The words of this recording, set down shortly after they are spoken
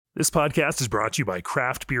This podcast is brought to you by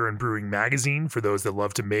Craft Beer and Brewing Magazine for those that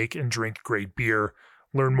love to make and drink great beer.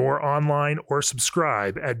 Learn more online or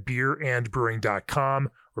subscribe at beerandbrewing.com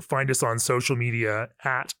or find us on social media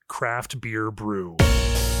at Craft Beer Brew.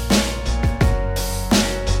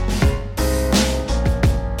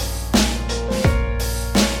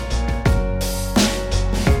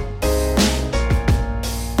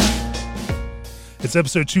 It's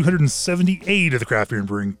episode 278 of the Craft Beer and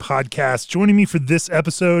Brewing Podcast. Joining me for this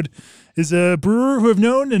episode is a brewer who I've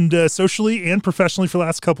known and socially and professionally for the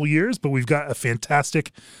last couple years, but we've got a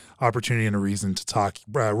fantastic opportunity and a reason to talk.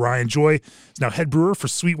 Ryan Joy is now head brewer for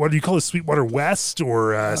Sweetwater. Do you call it Sweetwater West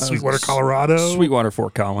or Sweetwater, Colorado? Sweetwater,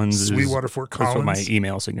 Fort Collins. Sweetwater, Fort Collins. That's what my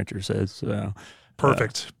email signature says. So.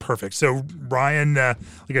 Perfect. So Ryan, like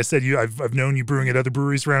I said, I've known you brewing at other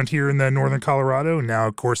breweries around here in the northern Colorado, and now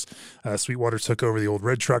of course Sweetwater took over the old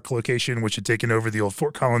Red Truck location, which had taken over the old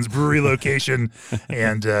Fort Collins brewery location,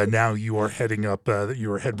 and now you are heading up.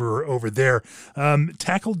 You are head brewer over there.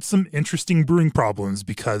 Tackled some interesting brewing problems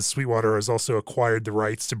because Sweetwater has also acquired the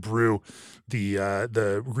rights to brew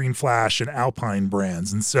the Green Flash and Alpine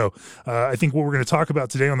brands. And so I think what we're going to talk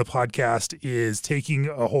about today on the podcast is taking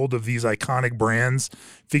a hold of these iconic brands,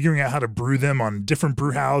 figuring out how to brew them on different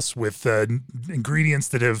brew house with ingredients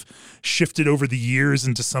that have shifted over the years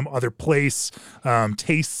into some other place.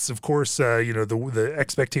 Tastes, of course, the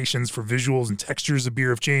expectations for visuals and textures of beer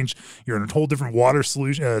have changed. You're in a whole different water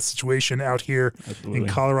situation out here in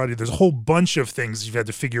Colorado. There's a whole bunch of things you've had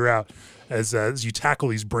to figure out as you tackle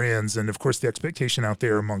these brands. And of course, the expectation out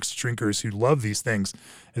there amongst drinkers who love these things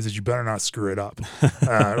is that you better not screw it up.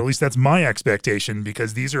 At least that's my expectation,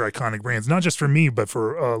 because these are iconic brands, not just for me, but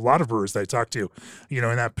for a lot of brewers that I talk to, in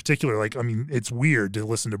that particular, it's weird to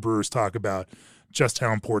listen to brewers talk about just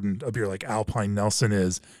how important a beer like Alpine Nelson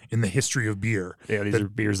is in the history of beer. Yeah, these are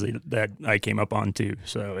beers that I came up on too.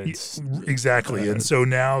 So it's exactly. And so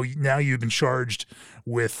now you've been charged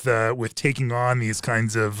with taking on these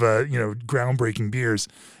kinds of groundbreaking beers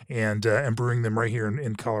and brewing them right here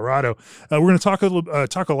in Colorado. We're going to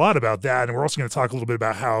talk a lot about that, and we're also going to talk a little bit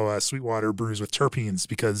about how Sweetwater brews with terpenes,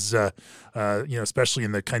 because especially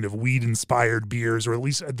in the kind of weed inspired beers, or at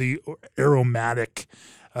least the aromatic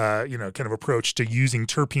kind of approach to using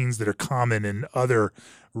terpenes that are common in other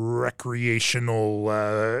recreational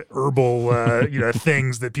herbal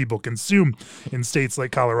things that people consume in states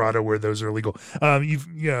like Colorado where those are legal.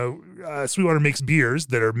 Sweetwater makes beers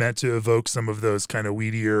that are meant to evoke some of those kind of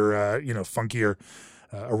weedier, funkier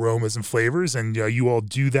aromas and flavors, and you all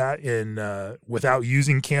do that in without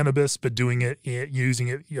using cannabis, but using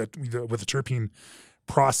it with a terpene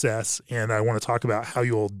process. And I want to talk about how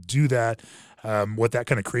you all do that. What that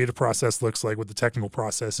kind of creative process looks like, what the technical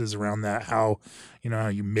process is around that, how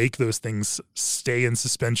you make those things stay in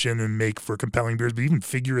suspension and make for compelling beers, but even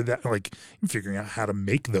figuring out how to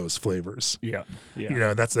make those flavors. Yeah.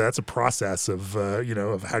 That's a process of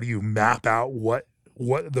of how do you map out what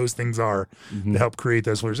those things are to help create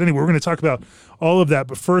those flavors. Anyway, we're going to talk about all of that,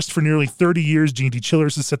 but first, for nearly 30 years, G&D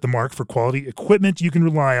Chillers has set the mark for quality equipment you can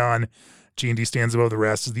rely on. G&D stands above the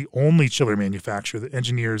rest as the only chiller manufacturer that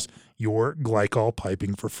engineers your glycol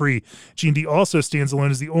piping for free. G&D also stands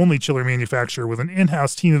alone as the only chiller manufacturer with an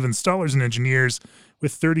in-house team of installers and engineers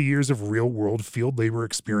with 30 years of real-world field labor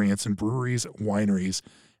experience in breweries, wineries,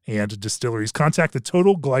 and distilleries. Contact the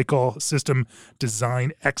Total Glycol System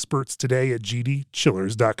Design experts today at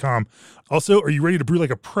gdchillers.com. Also, are you ready to brew like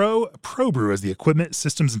a pro? ProBrew has the equipment,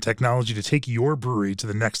 systems, and technology to take your brewery to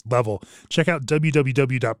the next level. Check out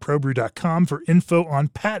www.probrew.com for info on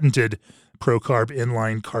patented ProCarb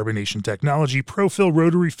inline carbonation technology, ProFill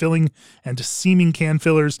rotary filling and seaming can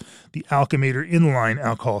fillers, the Alchemator inline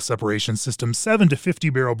alcohol separation system, 7 to 50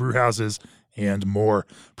 barrel brew houses, and more.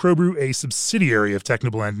 ProBrew, a subsidiary of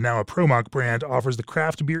Technoblend, now a ProMock brand, offers the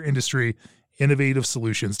craft beer industry innovative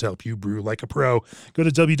solutions to help you brew like a pro. Go to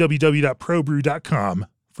www.probrew.com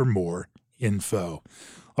for more info.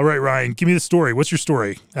 All right, Ryan, give me the story. What's your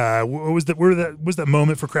story? What was that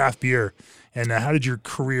moment for craft beer, and how did your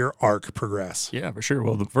career arc progress? Yeah, for sure.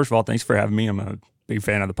 Well, first of all, thanks for having me. I'm a big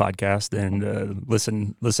fan of the podcast and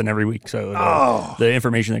listen every week. So the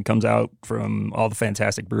information that comes out from all the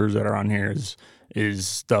fantastic brewers that are on here is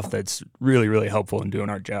stuff that's really, really helpful in doing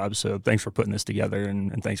our job. So thanks for putting this together,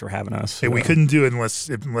 and thanks for having us. Hey, we couldn't do it unless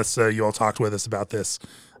you all talked with us about this.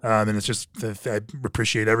 And it's just, I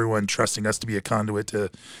appreciate everyone trusting us to be a conduit to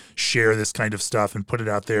share this kind of stuff and put it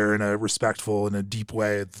out there in a respectful and a deep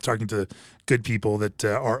way, talking to good people that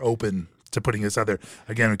are open to putting this out there.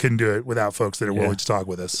 Again, we couldn't do it without folks that are willing to talk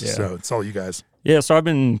with us. Yeah. So it's all you guys. Yeah, so I've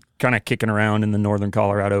been kind of kicking around in the northern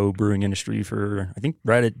Colorado brewing industry for, I think,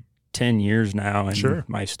 right at 10 years now. And Sure.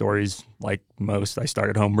 my story's like most. I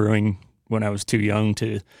started home brewing when I was too young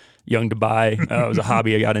to buy. It was a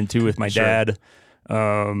hobby I got into with my Sure. dad.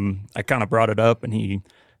 I kind of brought it up, and he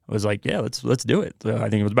was like, "Yeah, let's do it." So I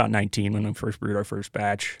think it was about 19 when we first brewed our first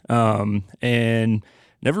batch, and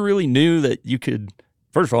never really knew that you could,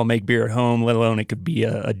 first of all, make beer at home, let alone it could be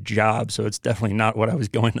a job. So it's definitely not what I was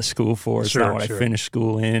going to school for. It's Sure, not what sure. I finished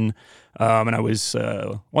school in. And I was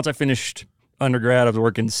once I finished undergrad, I was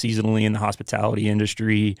working seasonally in the hospitality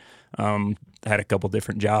industry. Had a couple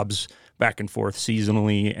different jobs back and forth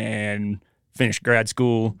seasonally, and finished grad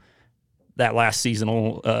school. That last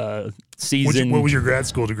seasonal season. What was your grad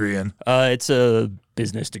school degree in? It's a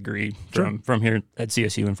business degree Sure. from here at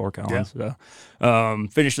CSU in Fort Collins. So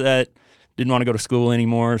finished that. Didn't want to go to school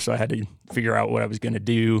anymore, so I had to figure out what I was going to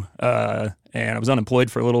do. And I was unemployed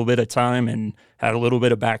for a little bit of time and had a little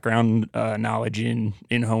bit of background knowledge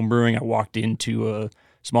in home brewing. I walked into a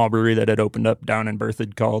small brewery that had opened up down in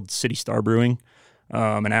Berthoud called City Star Brewing,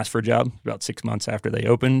 and asked for a job about 6 months after they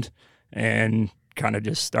opened, and kind of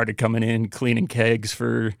just started coming in, cleaning kegs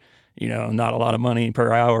for, not a lot of money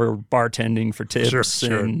per hour, bartending for tips.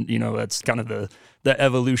 Sure. And, that's kind of the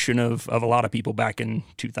evolution of a lot of people back in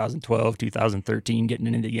 2012, 2013, getting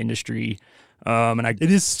into the industry.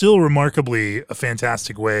 It is still remarkably a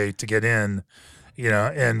fantastic way to get in,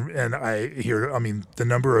 and I hear, the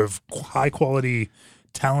number of high quality,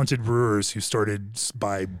 talented brewers who started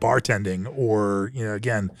by bartending or,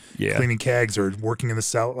 cleaning kegs or working in the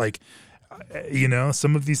cellar,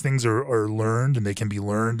 some of these things are learned, and they can be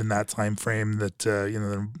learned in that time frame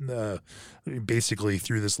that, basically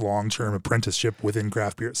through this long-term apprenticeship within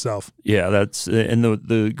craft beer itself. Yeah, that's, and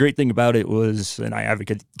the great thing about it was, and I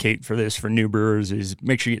advocate for this for new brewers, is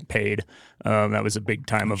make sure you get paid. That was a big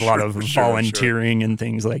time of a lot of volunteering and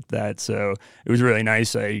things like that. So it was really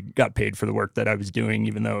nice. I got paid for the work that I was doing,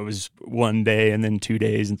 even though it was 1 day and then 2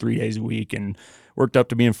 days and 3 days a week, and worked up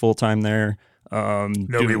to being full-time there.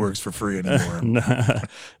 Nobody works for free anymore.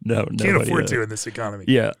 No, can't afford to in this economy.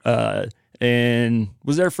 Yeah, and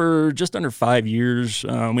was there for just under 5 years.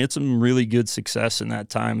 We had some really good success in that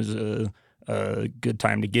time. It was a good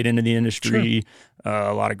time to get into the industry. Sure.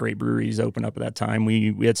 A lot of great breweries opened up at that time.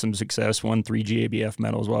 We had some success, won 3 GABF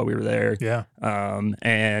medals while we were there. Yeah.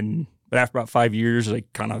 But after about 5 years, I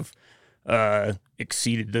kind of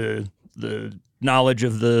exceeded the knowledge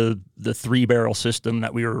of the 3-barrel system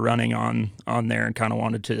that we were running on there, and kind of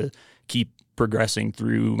wanted to keep progressing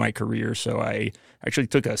through my career. So I actually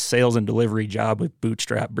took a sales and delivery job with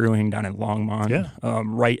Bootstrap Brewing down in Longmont,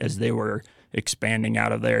 right as they were expanding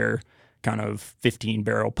out of their kind of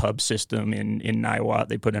 15-barrel pub system in Niwot.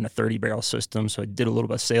 They put in a 30-barrel system. So I did a little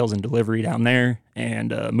bit of sales and delivery down there,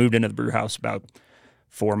 and moved into the brew house about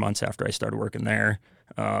 4 months after I started working there.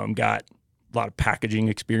 Got a lot of packaging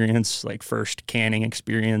experience, like first canning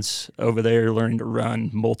experience over there, learning to run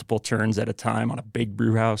multiple turns at a time on a big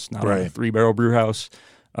brew house, not on a 3-barrel brew house.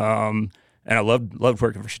 And I loved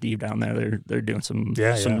working for Steve down there. They're doing some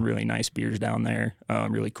really nice beers down there.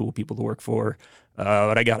 Really cool people to work for.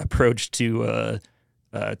 But I got approached to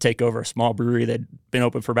take over a small brewery that'd been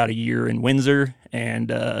open for about a year in Windsor, and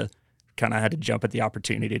kind of had to jump at the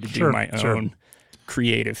opportunity to do my own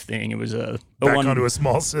creative thing. It was onto a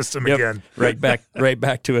small system again. right back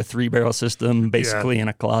to a 3-barrel system, basically in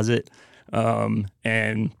a closet,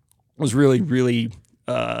 and was really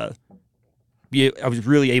I was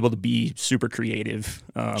really able to be super creative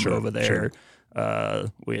over there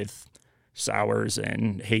with sours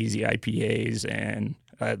and hazy IPAs, and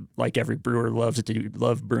like every brewer love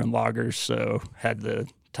brewing lagers, so had the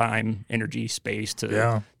time, energy, space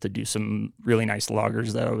to do some really nice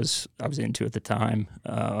lagers that I was into at the time.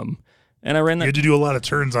 And I ran that. You had to do a lot of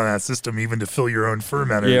turns on that system even to fill your own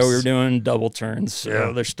fermenters. Yeah, we were doing double turns.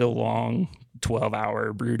 So they're still long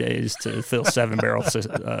 12-hour brew days to fill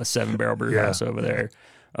 7-barrel brew house over there.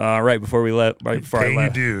 Right before I left. Paying your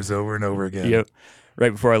dues over and over again. Yep.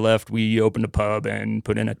 Right before I left, we opened a pub and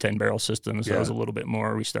put in a 10-barrel system. So that was a little bit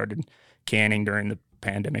more. We started canning during the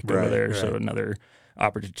pandemic over there. So another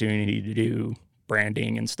opportunity to do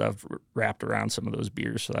branding and stuff wrapped around some of those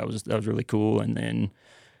beers. So that was really cool. And then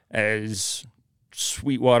as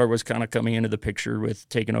Sweetwater was kind of coming into the picture with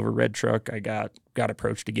taking over Red Truck, I got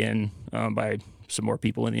approached again by some more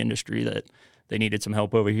people in the industry that they needed some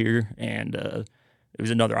help over here, and it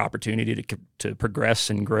was another opportunity to progress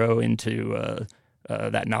and grow into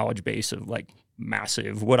that knowledge base of like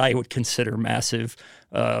massive, what I would consider massive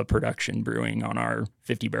production brewing on our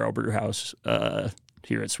 50-barrel brew house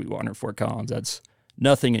here at Sweetwater, Fort Collins. That's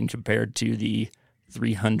nothing in compared to the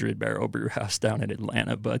 300-barrel brew house down in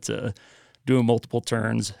Atlanta, but doing multiple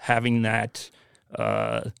turns, having that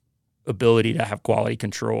ability to have quality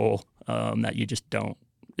control that you just don't.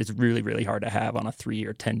 It's really, really hard to have on a 3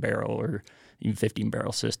 or 10 barrel or even 15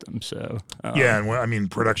 barrel system. So yeah, and I mean,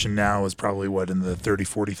 production now is probably in the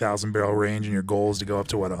 30,000-40,000 barrel range, and your goal is to go up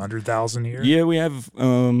to 100,000 here. Yeah, we have.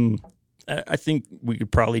 I think we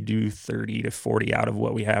could probably do 30 to 40 out of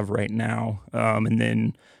what we have right now, and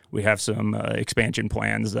then we have some expansion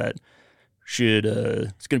plans that should.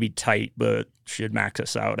 It's going to be tight, but should max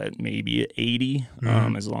us out at maybe 80,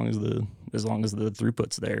 as long as the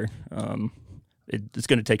throughput's there. It's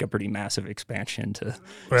going to take a pretty massive expansion to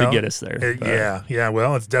get us there. Yeah.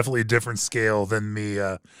 Well, it's definitely a different scale than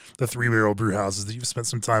the 3-barrel brew houses that you've spent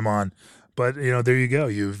some time on. But there you go.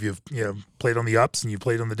 You've played on the ups and you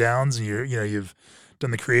played on the downs, and you've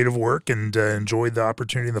done the creative work and enjoyed the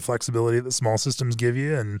opportunity and the flexibility that small systems give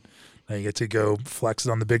you, and now you get to go flex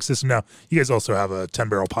it on the big system. Now, you guys also have a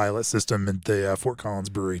 10-barrel pilot system at the Fort Collins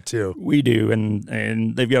Brewery too. We do, and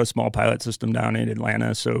they've got a small pilot system down in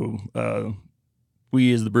Atlanta, so.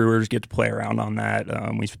 We as the brewers get to play around on that.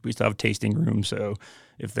 We still have a tasting room, so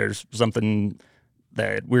if there's something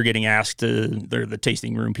that we're getting asked the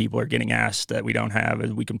tasting room people are getting asked that we don't have,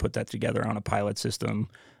 we can put that together on a pilot system,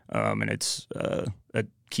 and it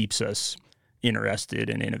keeps us interested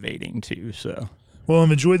in innovating too. So. Well,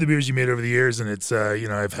 I've enjoyed the beers you made over the years, and it's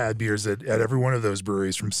I've had beers at every one of those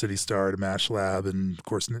breweries, from City Star to Mash Lab, and of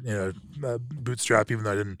course Bootstrap. Even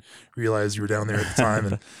though I didn't realize you were down there at the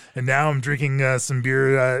time, and now I'm drinking some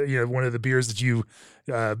beer. One of the beers that you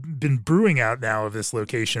been brewing out now of this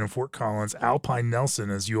location in Fort Collins, Alpine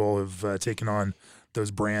Nelson, as you all have taken on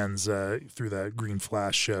those brands through that Green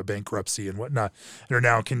Flash bankruptcy and whatnot, and are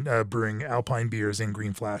now brewing Alpine beers and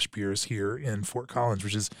Green Flash beers here in Fort Collins,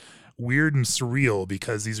 which is weird and surreal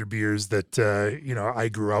because these are beers that I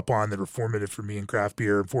grew up on, that are formative for me in craft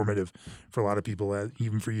beer, formative for a lot of people,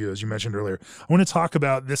 even for you, as you mentioned earlier. I want to talk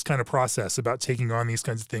about this kind of process, about taking on these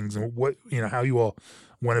kinds of things, and what how you all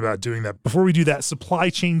went about doing that. Before we do that, supply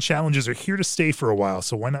chain challenges are here to stay for a while,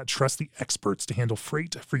 so why not trust the experts to handle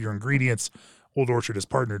freight for your ingredients? Old Orchard has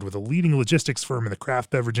partnered with a leading logistics firm in the craft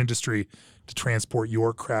beverage industry to transport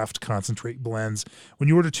your craft concentrate blends. When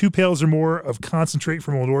you order 2 pails or more of concentrate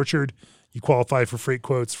from Old Orchard, you qualify for freight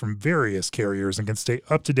quotes from various carriers and can stay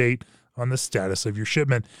up to date on the status of your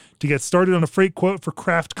shipment. To get started on a freight quote for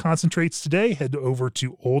craft concentrates today, head over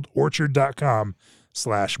to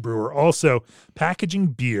oldorchard.com/brewer. Also, packaging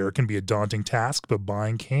beer can be a daunting task, but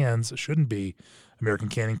buying cans shouldn't be. American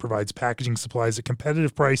Canning provides packaging supplies at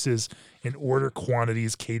competitive prices in order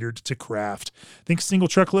quantities catered to craft. Think single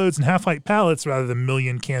truckloads and half-height pallets rather than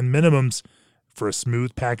million can minimums. For a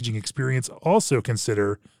smooth packaging experience, also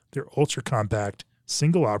consider their ultra-compact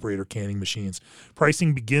single-operator canning machines.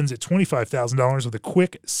 Pricing begins at $25,000 with a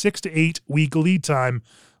quick 6 to 8 week lead time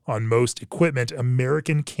on most equipment.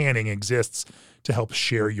 American Canning exists to help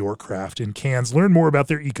share your craft in cans. Learn more about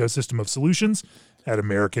their ecosystem of solutions at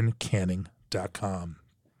americancanning.com.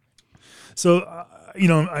 So,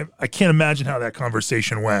 I can't imagine how that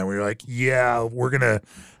conversation went. We were like, yeah, we're going to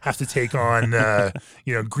have to take on,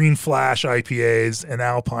 Green Flash IPAs and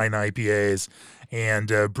Alpine IPAs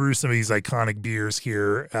and brew some of these iconic beers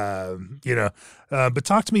here, but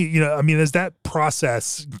talk to me, as that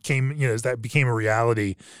process came, as that became a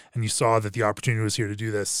reality and you saw that the opportunity was here to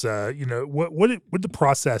do this, what did the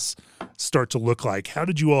process start to look like? How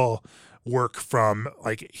did you all work from,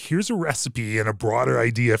 like, here's a recipe and a broader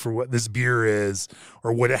idea for what this beer is,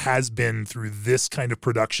 or what it has been through this kind of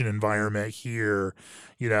production environment here?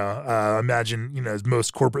 Imagine, as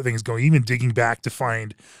most corporate things go, even digging back to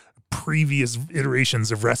find previous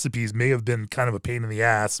iterations of recipes may have been kind of a pain in the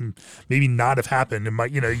ass and maybe not have happened. It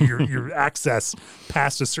might, your access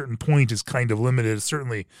past a certain point is kind of limited,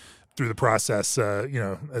 certainly through the process,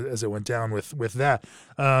 as it went down with that.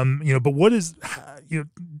 But what is,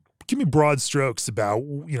 give me broad strokes about,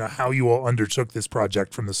 how you all undertook this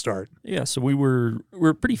project from the start. Yeah, so we were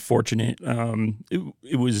pretty fortunate.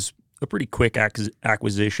 It was a pretty quick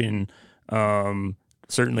acquisition.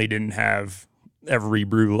 Certainly didn't have every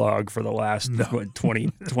brew log for the last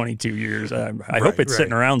 22 years. I hope it's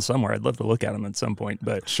sitting around somewhere. I'd love to look at them at some point.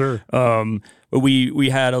 But sure. But we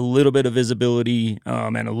had a little bit of visibility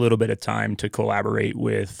and a little bit of time to collaborate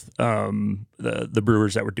with the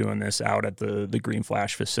brewers that were doing this out at the Green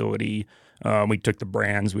Flash facility. We took the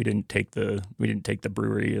brands. We didn't take the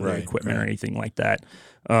brewery or the equipment or anything like that.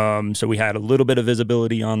 So we had a little bit of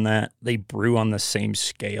visibility on that. They brew on the same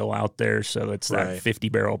scale out there, so it's that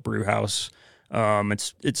 50-barrel brew house.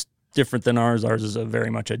 It's different than ours. Ours is very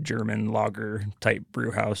much a German lager type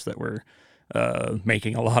brew house that we're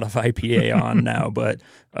making a lot of IPA on now. But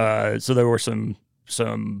so there were some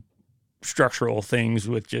structural things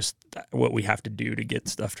with just what we have to do to get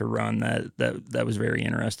stuff to run. That was very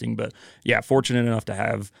interesting. But yeah, fortunate enough to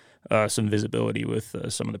have some visibility with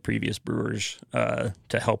some of the previous brewers to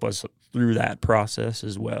help us through that process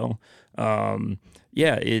as well.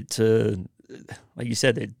 Like you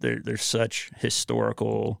said, there's such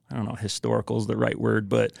historical, I don't know, historical is the right word,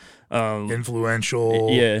 but influential,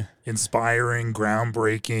 inspiring,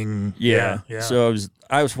 groundbreaking. Yeah. So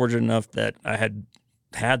I was fortunate enough that I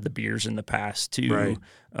had the beers in the past too. Right.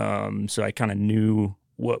 So I kind of knew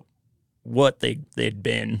what they'd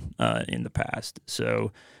been in the past.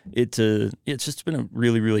 So it's just been a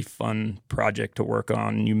really, really fun project to work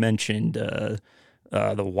on. You mentioned the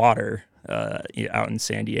water out in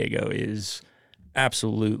San Diego is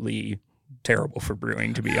absolutely terrible for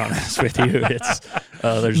brewing, to be honest with you. It's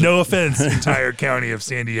there's no offense, entire county of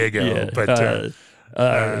San Diego, but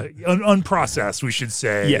unprocessed, we should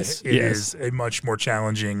say, is a much more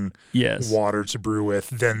challenging water to brew with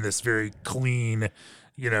than this very clean,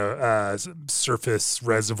 surface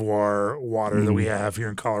reservoir water that we have here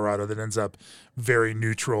in Colorado that ends up very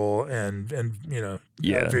neutral and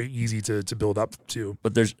very easy to build up to.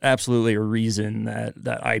 But there's absolutely a reason that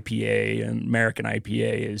IPA and American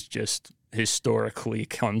IPA is just historically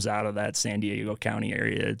comes out of that San Diego County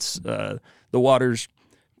area. It's the water's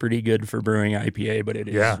pretty good for brewing IPA, but it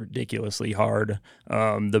is ridiculously hard.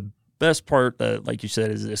 The best part, like you said,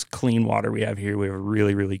 is this clean water we have here. We have a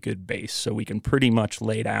really, really good base, so we can pretty much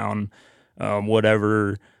lay down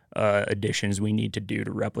whatever additions we need to do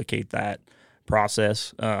to replicate that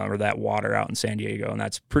process or that water out in San Diego, and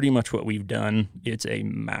that's pretty much what we've done. It's a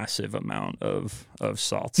massive amount of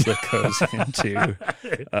salts that goes into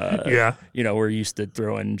we're used to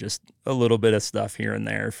throwing just a little bit of stuff here and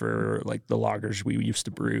there for like the lagers we used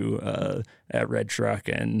to brew at Red Truck,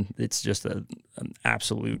 and it's just an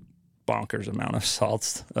absolute bonkers amount of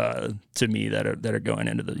salts to me that are going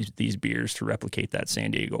into these beers to replicate that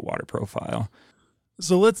San Diego water profile.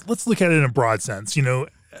 So let's look at it in a broad sense.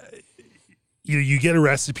 You get a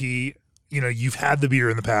recipe, you've had the beer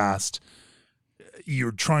in the past,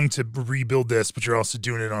 you're trying to rebuild this, but you're also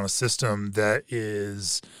doing it on a system that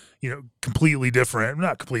is, completely different,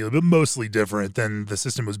 not completely, but mostly different than the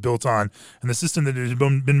system was built on. And the system that it has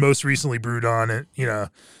been most recently brewed on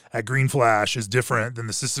at Green Flash is different than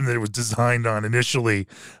the system that it was designed on initially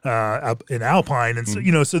up in Alpine. And so,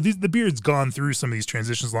 the beer's gone through some of these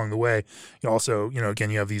transitions along the way. You also,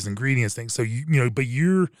 again, you have these ingredients things. So,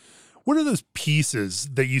 what are those pieces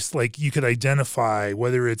that you could identify,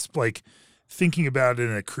 whether it's like thinking about it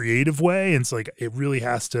in a creative way, and it's like it really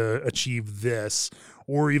has to achieve this,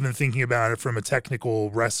 or even thinking about it from a technical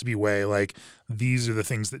recipe way, like these are the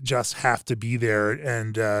things that just have to be there,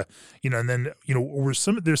 and and then there's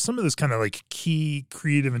some of those kind of like key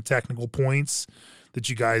creative and technical points that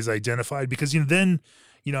you guys identified, because there's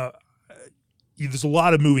a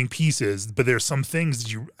lot of moving pieces, but there's some things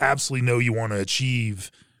that you absolutely know you want to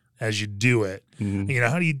achieve as you do it. Mm-hmm.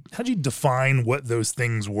 How do you define what those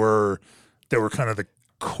things were that were kind of the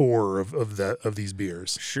core of these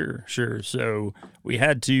beers? Sure. So we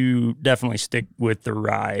had to definitely stick with the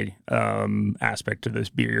rye aspect of this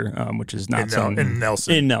beer, which is not in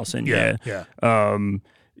Nelson. In Nelson, yeah.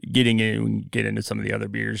 Getting in, we can get into some of the other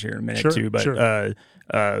beers here in a minute too, but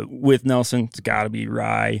with Nelson, it's got to be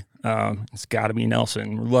rye. It's got to be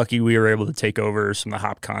Nelson. We're lucky we were able to take over some of the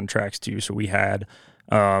hop contracts too, so we had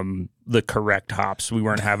the correct hops. We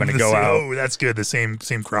weren't having to go out. Oh, that's good. The same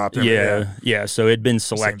crop. Yeah. So it'd been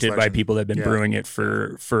selected by people that had been brewing it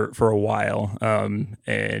for a while.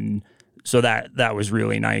 And so that was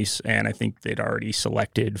really nice. And I think they'd already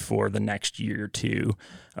selected for the next year too.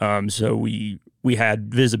 So we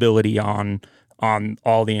had visibility on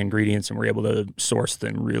all the ingredients, and we're able to source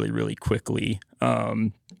them really, really quickly.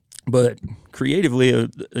 But creatively,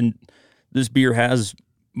 this beer has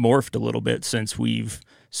morphed a little bit since we've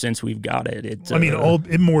got it. It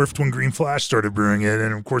morphed when Green Flash started brewing it,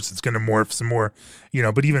 and of course it's going to morph some more.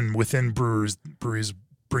 But even within breweries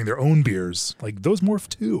bring their own beers, like those morph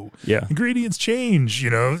too. Yeah, ingredients change.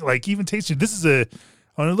 Like even tasting.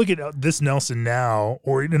 When I look at this Nelson now,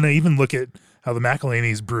 and I even look at how the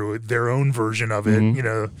McElhaney's brew their own version of it.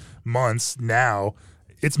 Mm-hmm. Months now,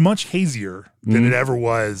 it's much hazier than it ever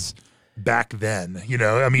was back then.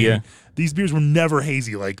 These beers were never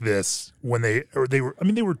hazy like this when they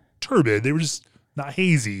were turbid. They were just not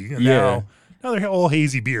hazy. And now they're all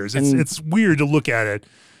hazy beers. It's weird to look at it.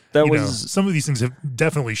 Some of these things have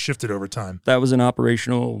definitely shifted over time. That was an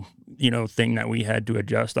operational, thing that we had to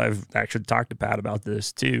adjust. I've actually talked to Pat about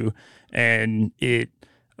this too. And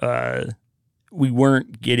we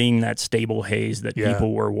weren't getting that stable haze that Yeah.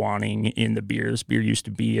 people were wanting in the beer. This beer used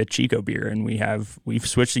to be a Chico beer, and we've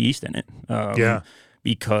switched the yeast in it.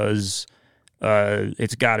 Because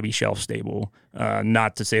it's got to be shelf stable.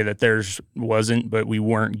 Not to say that theirs wasn't, but we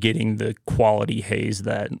weren't getting the quality haze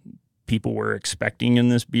that people were expecting in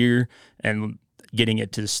this beer, and getting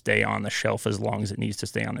it to stay on the shelf as long as it needs to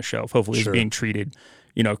stay on the shelf. Hopefully it's being treated,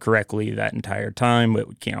 correctly that entire time, but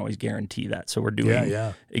we can't always guarantee that. So we're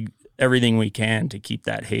doing everything we can to keep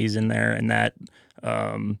that haze in there. And that,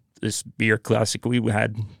 this beer classically we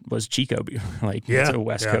had was Chico beer. It's a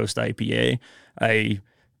West Coast IPA. I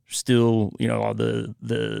still, all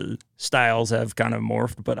the styles have kind of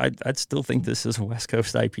morphed, but I'd still think this is a West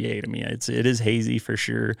Coast IPA to me. It is hazy for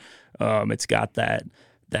sure. It's got that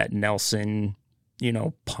Nelson,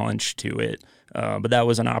 punch to it. But that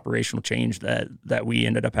was an operational change that we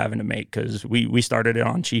ended up having to make, because we started it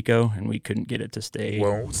on Chico and we couldn't get it to stay.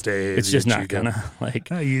 Won't stay. It's just not Chico.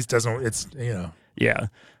 gonna yeast doesn't. It's Yeah.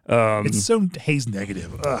 it's so haze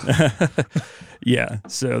negative. Yeah.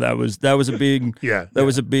 So that was a big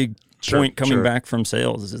was a big point coming back from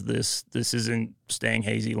sales. Is this isn't staying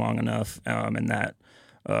hazy long enough, and that.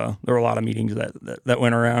 There were a lot of meetings that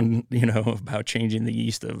went around, about changing the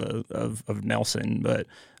yeast of Nelson, but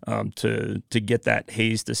to get that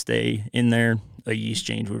haze to stay in there, a yeast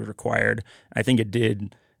change was required. I think it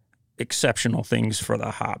did exceptional things for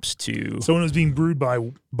the hops too. So when it was being brewed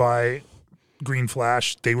by Green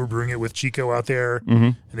Flash, they were brewing it with Chico out there,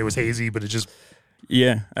 and it was hazy, but it just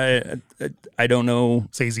I don't know,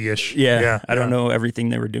 it's hazy-ish. I don't know everything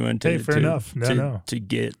they were doing to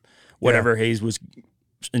get whatever haze was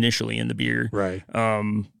initially in the beer, right?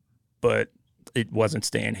 But it wasn't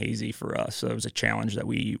staying hazy for us, so it was a challenge that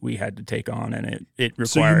we had to take on, and it required.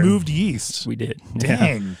 So you moved yeast. We did.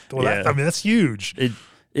 Dang, well, that's huge.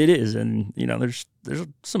 It is, and there's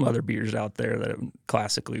some other beers out there that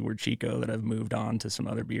classically were Chico that have moved on to some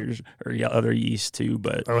other beers or other yeast too.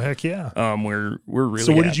 But oh heck yeah, we're really.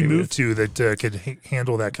 So what did you move to that could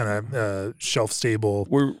handle that kind of shelf stable?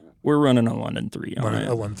 We're running a London 3 on it.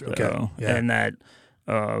 A London 3, okay, so, and that.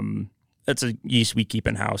 That's a yeast we keep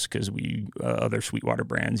in house because we other Sweetwater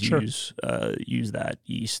brands use that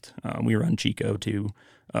yeast. We run Chico too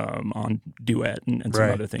on Duet and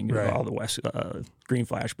some other things. All the West Green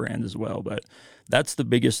Flash brands as well. But that's the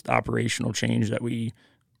biggest operational change that we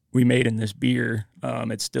made in this beer.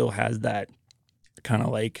 It still has that kind of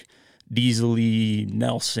like diesel-y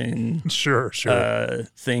Nelson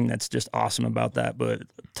thing that's just awesome about that, but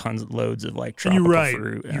tons of loads of like tropical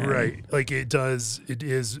fruit. You're right. Like it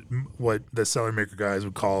is what the cellar maker guys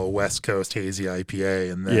would call a West Coast hazy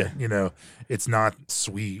IPA, and that it's not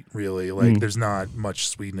sweet really. Like there's not much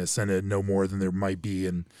sweetness in it, no more than there might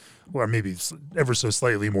be or maybe ever so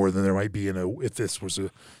slightly more than there might be if this was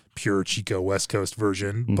a pure Chico West Coast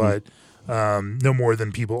version, but no more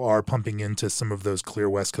than people are pumping into some of those clear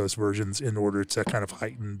West Coast versions in order to kind of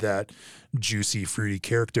heighten that juicy, fruity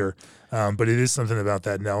character. But it is something about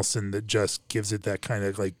that Nelson that just gives it that kind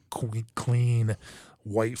of like clean,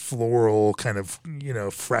 white floral kind of,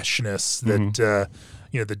 freshness that,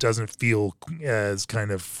 that doesn't feel as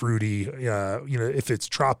kind of fruity. If it's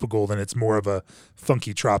tropical, then it's more of a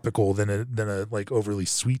funky tropical than a like overly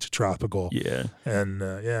sweet tropical. Yeah. And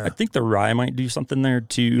I think the rye might do something there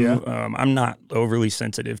too. Yeah. I'm not overly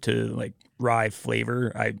sensitive to like rye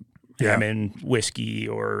flavor. I'm in whiskey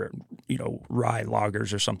or, rye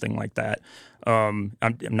lagers or something like that. I'm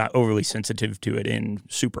not overly sensitive to it in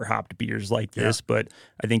super hopped beers like this, but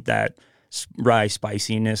I think that rye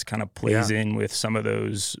spiciness kind of plays in with some of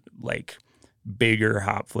those like bigger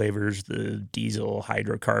hop flavors, the diesel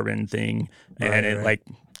hydrocarbon thing, and it like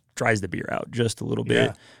dries the beer out just a little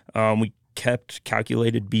bit. We kept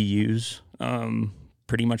calculated BUs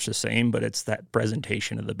pretty much the same, but it's that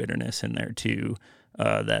presentation of the bitterness in there too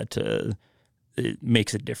that it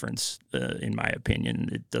makes a difference in my opinion.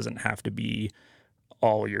 It doesn't have to be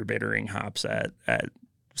all your bittering hops at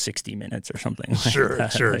 60 minutes or something like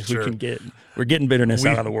that. Sure. We're getting bitterness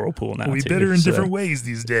out of the whirlpool now. We bitter in different ways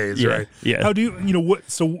these days, right? Yeah. How do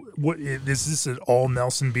what is this an all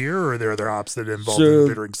Nelson beer, or are there other hops that involve in the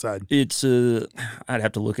bittering side? It's I'd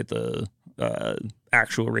have to look at the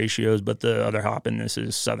actual ratios, but the other hop in this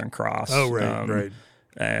is Southern Cross. Oh, right.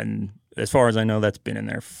 And as far as I know, that's been in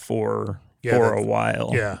there for a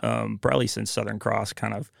while. Yeah. Probably since Southern Cross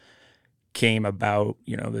kind of came about.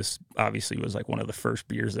 This obviously was like one of the first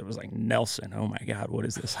beers that was like Nelson. Oh my God, what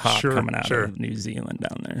is this hop coming out of New Zealand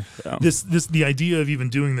down there? So. The idea of even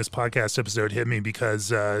doing this podcast episode hit me because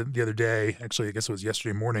the other day, actually, I guess it was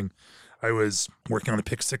yesterday morning, I was working on a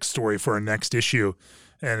Pick 6 story for our next issue,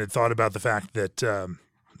 and had thought about the fact that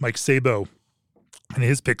Mike Sabo And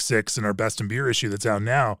his pick 6 in our Best in Beer issue that's out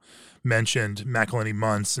now mentioned McIlhenny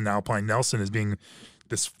Munce and Alpine Nelson as being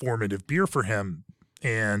this formative beer for him.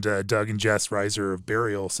 And Doug and Jess Reiser of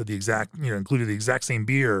Burial said included the exact same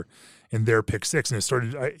beer in their pick 6. And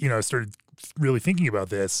I started really thinking about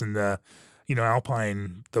this. And,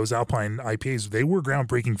 those Alpine IPAs, they were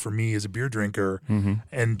groundbreaking for me as a beer drinker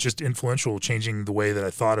and just influential, changing the way that I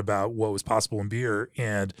thought about what was possible in beer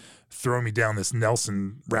and throwing me down this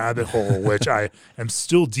Nelson rabbit hole, which I am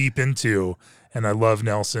still deep into. And I love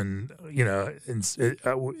Nelson,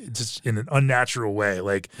 just in an unnatural way.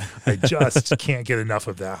 Like I just can't get enough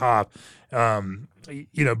of that hop.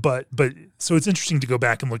 But so it's interesting to go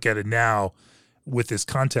back and look at it now with this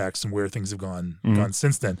context and where things have gone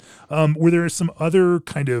since then. Were there some other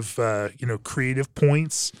kind of creative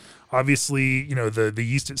points? Obviously, the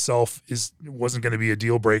yeast itself wasn't going to be a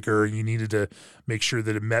deal breaker. You needed to make sure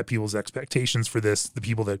that it met people's expectations for this. The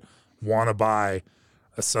people that want to buy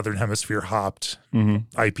a Southern Hemisphere hopped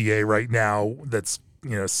IPA right now that's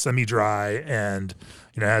semi-dry and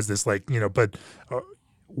has this were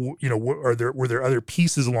there other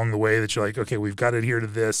pieces along the way that you're like, okay, we've got to adhere to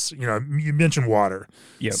this. You mentioned water.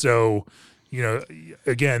 Yep. So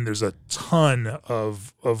again, there's a ton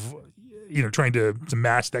of trying to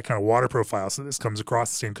match that kind of water profile, so this comes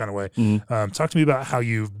across the same kind of way. Talk to me about how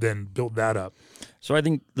you've then built that up. So I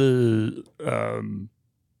think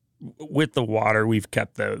with the water, we've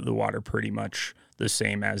kept the water pretty much the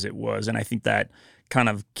same as it was. And I think that kind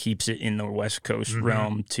of keeps it in the West Coast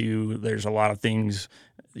realm too. There's a lot of things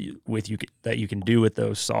that you can do with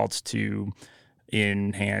those salts to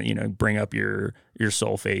bring up your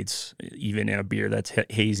sulfates, even in a beer that's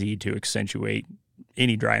hazy, to accentuate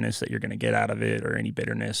any dryness that you're going to get out of it or any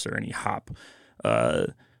bitterness or any hop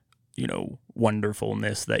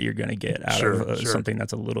wonderfulness that you're going to get out of something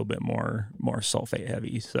that's a little bit more sulfate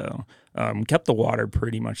heavy. So kept the water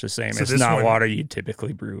pretty much the same. So it's not water you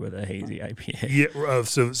typically brew with a hazy IPA. Yeah.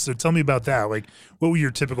 So tell me about that. Like, what would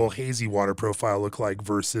your typical hazy water profile look like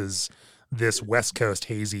versus this West Coast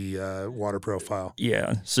hazy water profile?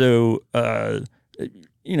 Yeah. So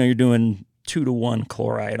you're doing 2-to-1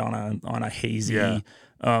 chloride on a hazy. Yeah.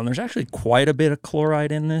 There's actually quite a bit of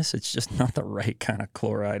chloride in this. It's just not the right kind of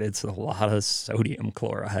chloride. It's a lot of sodium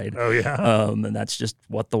chloride. Oh, yeah. And that's just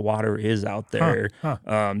what the water is out there.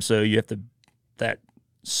 So you have that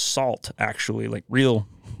salt, actually, like real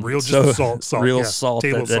salt, real salt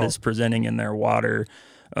that is presenting in their water,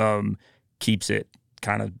 keeps it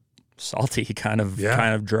kind of salty, kind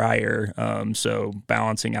of drier. So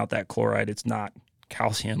balancing out that chloride, it's not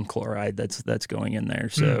calcium chloride that's going in there.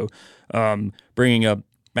 So bringing up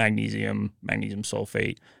magnesium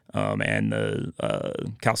sulfate, and the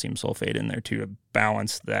calcium sulfate in there too, to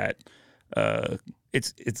balance that.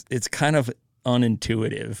 It's kind of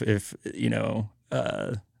unintuitive if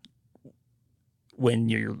when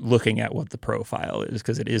you're looking at what the profile is,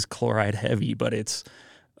 because it is chloride heavy, but it's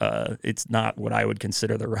not what I would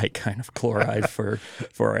consider the right kind of chloride for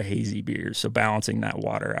a hazy beer. So balancing that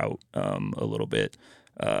water out a little bit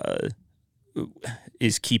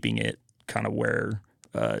is keeping it kind of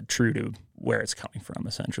true to where it's coming from,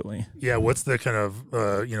 essentially. Yeah. What's the kind of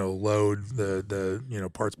load, the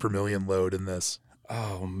parts per million load in this?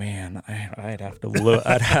 Oh man, I'd have to look.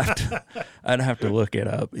 I'd have to look it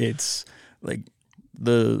up. It's like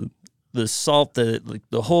the salt, the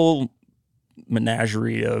whole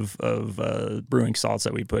menagerie of brewing salts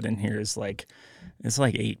that we put in here is it's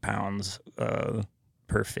like 8 pounds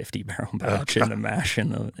per 50 barrel batch in the mash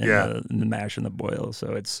and the mash and the boil.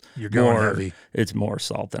 So you're going heavy. It's more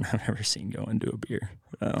salt than I've ever seen go into a beer.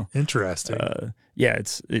 So, interesting.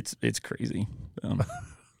 It's crazy.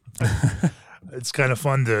 It's kind of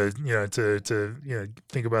fun to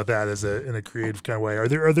think about that in a creative kind of way. Are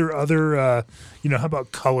there other how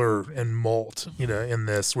about color and malt in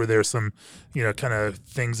this? Were there some kind of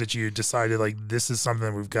things that you decided like this is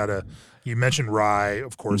something we've got to? You mentioned rye,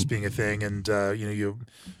 of course, being a thing, and you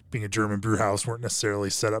being a German brew house weren't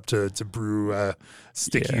necessarily set up to brew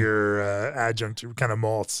stickier adjunct kind of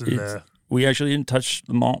malts. We actually didn't touch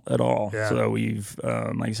the malt at all. Yeah. So we've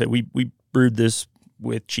like I said, we brewed this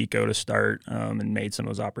with Chico to start, and made some of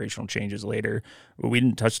those operational changes later. But we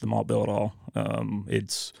didn't touch the malt bill at all.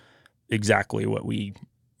 It's exactly what we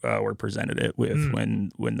were presented it with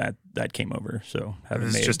when that came over. So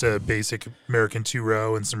it's just a basic American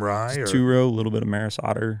 2-row and some rye, or 2-row, a little bit of Maris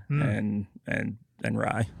Otter and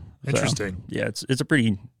rye. Interesting. So, yeah, it's a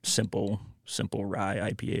pretty simple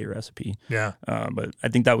rye IPA recipe. Yeah. But I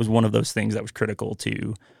think that was one of those things that was critical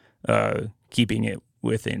to keeping it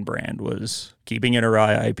within brand was keeping it a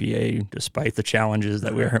rye IPA, despite the challenges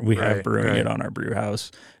that we have brewing it on our brew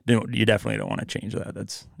house. You definitely don't want to change that.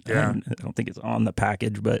 That's I don't think it's on the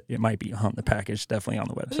package, but it might be on the package. Definitely on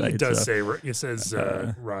the website. It does say it says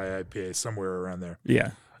rye IPA somewhere around there.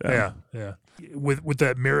 Yeah. Yeah. With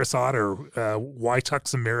that Maris Otter, why tuck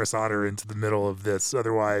some Maris Otter into the middle of this?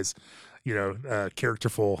 Otherwise,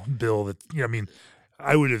 characterful bill that I mean,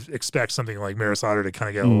 I would expect something like Maris Otter to kind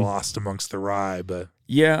of get lost amongst the rye, but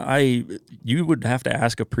yeah, you would have to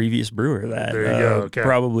ask a previous brewer that. There you go. Okay.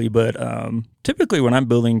 Probably, but typically when I'm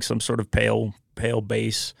building some sort of pale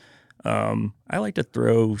base, I like to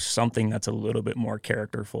throw something that's a little bit more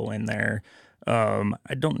characterful in there.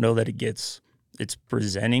 I don't know that it's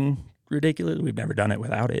presenting ridiculous. We've never done it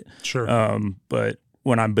without it. Sure. But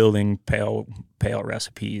when I'm building pale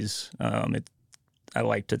recipes, I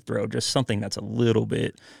like to throw just something that's a little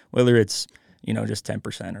bit, whether it's just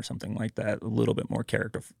 10% or something like that, a little bit more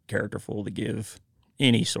characterful to give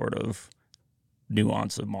any sort of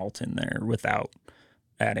nuance of malt in there without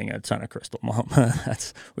adding a ton of crystal malt.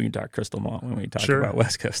 We can talk crystal malt when we talk about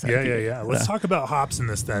West Coast. Yeah. Let's talk about hops in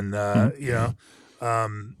this then.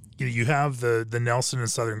 You have the Nelson and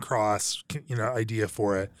Southern Cross, idea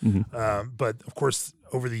for it. Mm-hmm. But of course,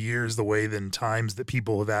 over the years, the way and times that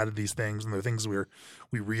people have added these things and the things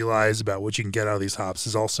we realize about what you can get out of these hops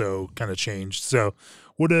has also kind of changed. So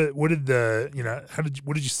what did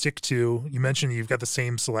you stick to? You mentioned you've got the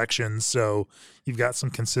same selections, so you've got some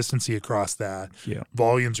consistency across that. Yeah.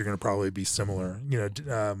 Volumes are going to probably be similar. Did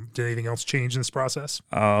anything else change in this process?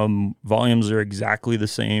 Volumes are exactly the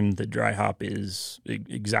same. The dry hop is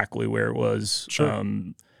exactly where it was. Sure.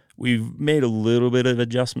 We've made a little bit of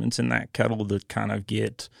adjustments in that kettle to kind of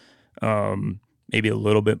get maybe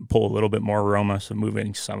pull a little bit more aroma, so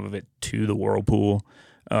moving some of it to the whirlpool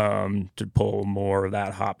to pull more of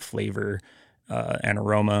that hop flavor and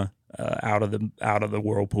aroma out of the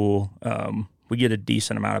whirlpool. We get a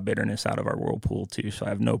decent amount of bitterness out of our whirlpool too, so I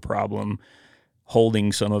have no problem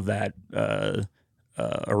holding some of that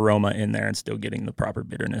aroma in there and still getting the proper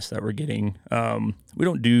bitterness that we're getting. We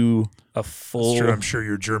don't do a full. That's true. I'm sure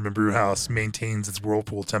your German brew house maintains its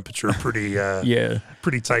whirlpool temperature pretty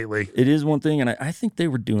pretty tightly. It is one thing, and I think they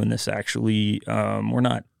were doing this actually. We're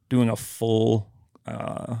not doing a full.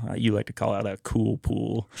 You like to call it a cool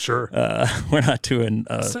pool. Sure. We're not doing.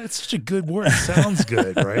 It's such a good word. It sounds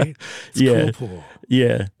good, right? It's yeah. Cool pool.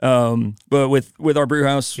 Yeah. But with our brew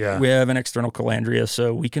house, Yeah. we have an external calandria,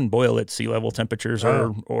 so we can boil at sea level temperatures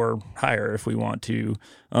or higher if we want to,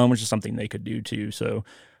 which is something they could do too. So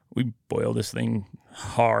we boil this thing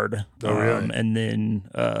hard, really? and then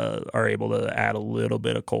are able to add a little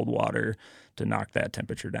bit of cold water to knock that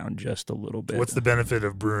temperature down just a little bit. What's the benefit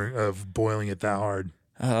of boiling it that hard?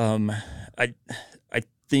 I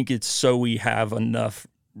think it's so we have enough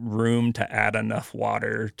room to add enough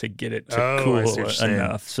water to get it to cool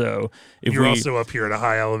enough. So if you're also up here at a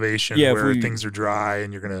high elevation where things are dry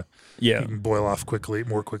and you can boil off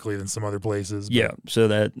more quickly than some other places. But. Yeah. So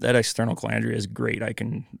that external calandria is great.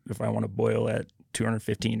 If I want to boil at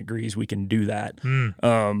 215 degrees, we can do that.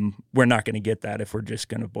 We're not going to get that if we're just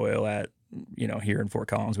going to boil at, here in Fort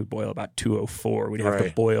Collins, we boil about 204. We'd have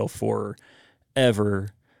to boil forever.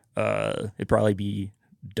 It'd probably be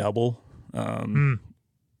double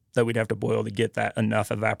that we'd have to boil to get that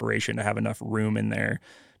enough evaporation to have enough room in there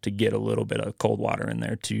to get a little bit of cold water in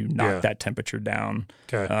there to knock that temperature down.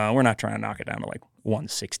 Okay. We're not trying to knock it down to like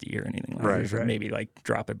 160 or anything like that. Right. Maybe like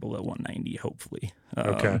drop it below 190, hopefully.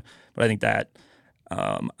 Okay. But I think that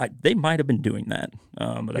they might have been doing that,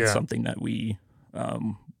 but that's something that we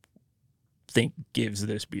think gives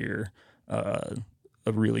this beer a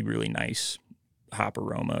really, really nice hop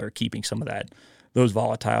aroma, or keeping some of those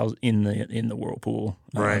volatiles in the whirlpool,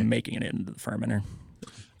 making it into the fermenter.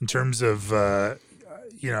 In terms of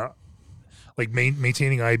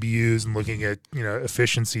maintaining IBUs and looking at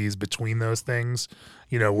efficiencies between those things,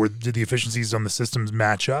 did the efficiencies on the systems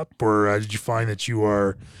match up, or did you find that you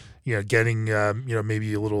are getting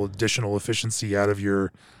maybe a little additional efficiency out of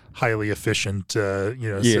your highly efficient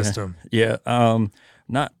system?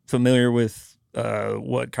 Not familiar with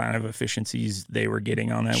what kind of efficiencies they were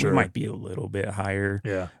getting on that. Sure. We might be a little bit higher.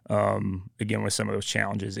 Yeah. Again, with some of those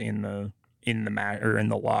challenges in the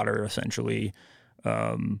water, essentially,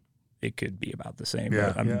 it could be about the same.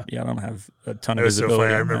 Yeah. But I don't have a ton of visibility. So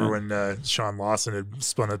funny. I remember when Sean Lawson had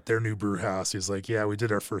spun up their new brew house. He was like, "Yeah, we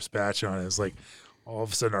did our first batch on it." It was like all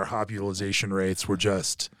of a sudden our hop utilization rates were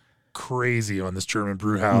just crazy on this German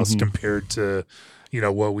brew house compared to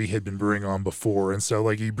what we had been brewing on before. And so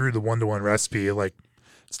you brew the 1-to-1 recipe,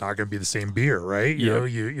 it's not going to be the same beer, right?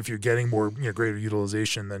 If you're getting more greater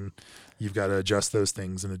utilization, then you've got to adjust those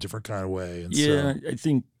things in a different kind of way. And yeah, I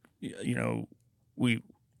think we've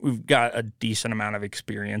got a decent amount of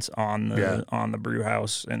experience on the brew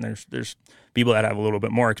house, and there's people that have a little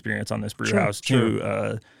bit more experience on this brew house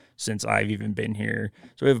too. Since I've even been here,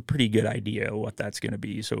 so we have a pretty good idea what that's going to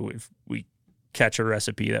be. So if we catch a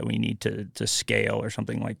recipe that we need to scale or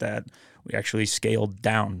something like that, we actually scaled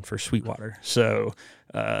down for Sweetwater. So,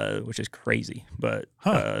 which is crazy, but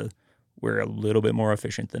we're a little bit more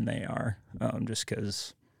efficient than they are, just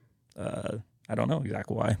because I don't know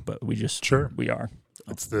exactly why, but we are.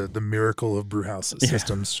 It's the miracle of brewhouse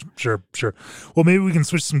systems. Sure. Well, maybe we can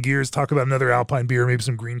switch some gears, talk about another Alpine beer, maybe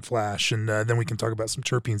some Green Flash, and then we can talk about some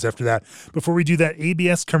terpenes after that. Before we do that,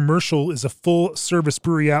 ABS Commercial is a full-service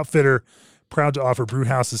brewery outfitter proud to offer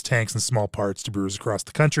brewhouses, tanks, and small parts to brewers across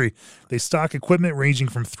the country. They stock equipment ranging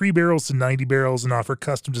from 3 barrels to 90 barrels and offer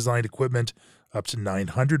custom-designed equipment up to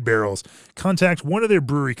 900 barrels. Contact one of their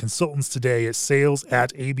brewery consultants today at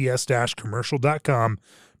sales@abs-commercial.com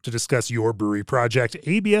to discuss your brewery project.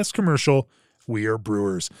 ABS Commercial, we are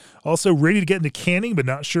brewers. Also, ready to get into canning but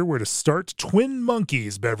not sure where to start? Twin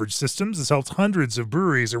Monkeys Beverage Systems has helped hundreds of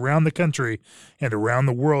breweries around the country and around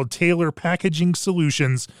the world tailor packaging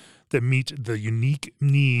solutions that meet the unique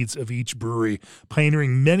needs of each brewery,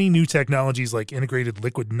 pioneering many new technologies like integrated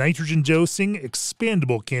liquid nitrogen dosing,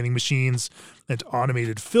 expandable canning machines, and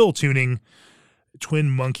automated fill tuning. Twin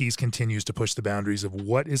Monkeys continues to push the boundaries of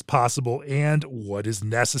what is possible and what is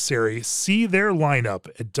necessary. See their lineup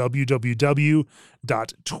at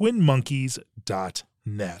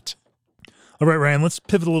www.twinmonkeys.net. All right, Ryan, let's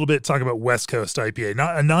pivot a little bit, talk about West Coast IPA.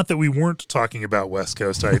 Not that we weren't talking about West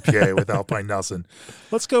Coast IPA with Alpine Nelson.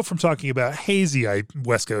 Let's go from talking about hazy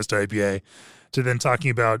West Coast IPA to then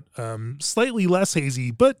talking about slightly less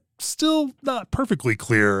hazy, but still not perfectly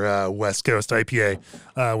clear West Coast IPA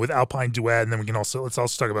with Alpine Duet. And then let's also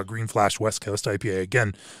talk about Green Flash West Coast IPA.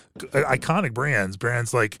 Again, iconic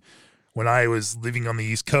brands like when I was living on the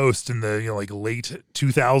East Coast in the late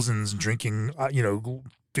 2000s, drinking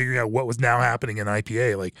figuring out what was now happening in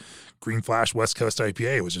IPA, like Green Flash West Coast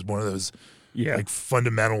IPA was just one of those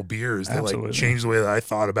fundamental beers that changed the way that I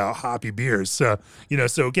thought about hoppy beers. So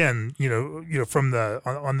again, from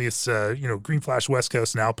on this Green Flash West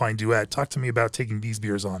Coast and Alpine Duet, talk to me about taking these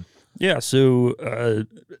beers on. Yeah, so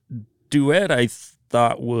Duet I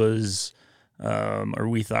thought was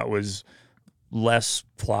we thought was less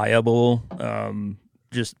pliable,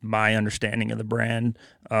 just my understanding of the brand,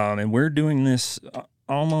 and we're doing this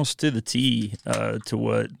almost to the T to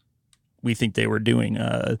what we think they were doing,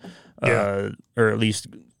 or at least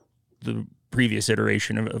the previous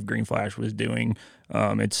iteration of Green Flash was doing.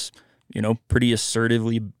 It's pretty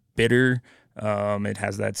assertively bitter. It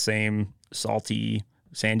has that same salty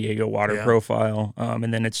San Diego water profile,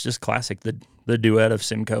 and then it's just classic the duet of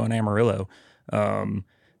Simcoe and Amarillo.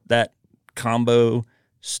 That combo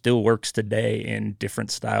still works today in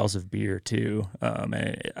different styles of beer too.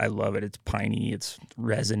 And I love it. It's piney, it's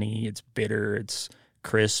resiny, it's bitter, it's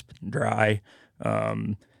crisp, dry.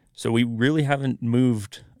 So we really haven't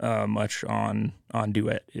moved much on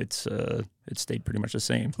Duet. It stayed pretty much the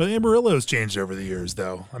same. But Amarillo's changed over the years,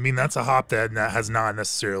 though. I mean, that's a hop that has not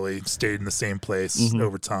necessarily stayed in the same place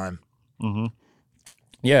over time. Mm-hmm.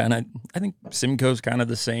 Yeah, and I think Simcoe's kind of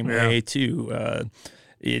the same way too.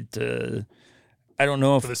 I don't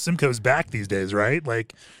know if the Simcoe's back these days, right?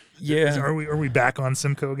 Like, are we back on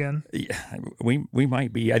Simcoe again? Yeah, we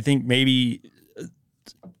might be. I think maybe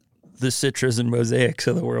the Citras and Mosaics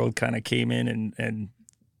of the world kind of came in and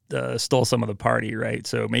stole some of the party, right?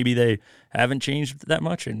 So maybe they haven't changed that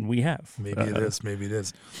much, and we have. Maybe it is. Maybe it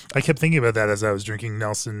is. I kept thinking about that as I was drinking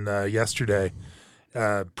Nelson yesterday,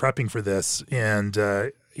 prepping for this, and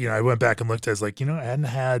I went back and looked. I was like, I hadn't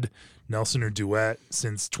had Nelson or Duet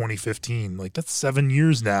since 2015. Like, that's 7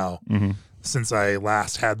 years now since I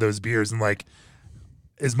last had those beers. And like,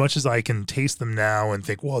 as much as I can taste them now and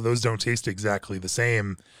think, well, those don't taste exactly the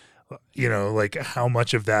same, like how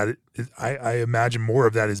much of that I imagine more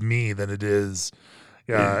of that is me than it is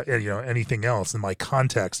anything else, and my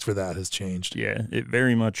context for that has changed. Yeah, it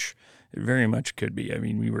very much could be. I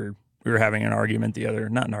mean, we were having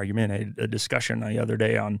a discussion the other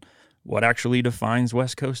day on what actually defines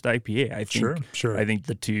West Coast IPA. I think sure. I think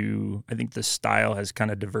the style has kind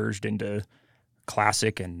of diverged into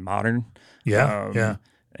classic and modern. Yeah.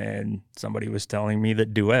 And somebody was telling me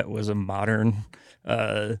that Duet was a modern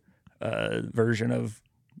version of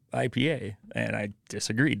IPA, and I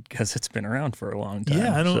disagreed because it's been around for a long time.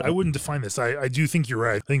 Yeah, I wouldn't define this. I do think you're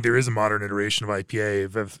right. I think there is a modern iteration of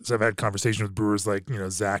IPA. I've had conversations with brewers like,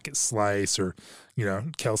 Zach at Slice, or,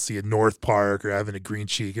 Kelsey at North Park, or Evan at Green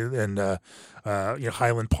Cheek, and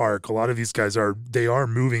Highland Park. A lot of these guys are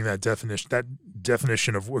moving that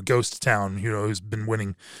definition of a ghost town, who's been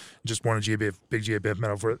winning, just won a big GABF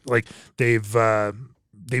medal for it. Like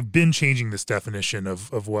they've been changing this definition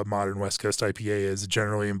of what modern West Coast IPA is. It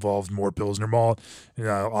generally involved more Pilsner malt.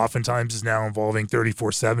 Oftentimes is now involving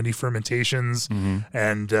 3470 fermentations.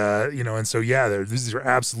 And, and so, these are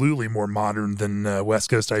absolutely more modern than West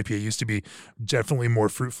Coast IPA used to be. Definitely more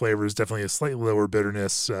fruit flavors, definitely a slightly lower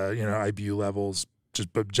bitterness, IBU levels, just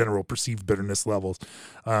general perceived bitterness levels.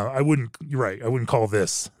 You're right. I wouldn't call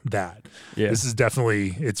this that. Yeah. This is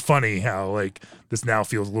definitely, it's funny how this now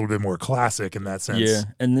feels a little bit more classic in that sense. Yeah.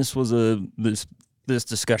 And this was this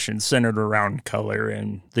discussion centered around color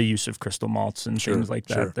and the use of crystal malts and things like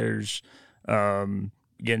that. Sure. There's, again,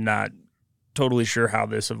 not totally sure how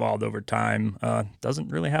this evolved over time. Doesn't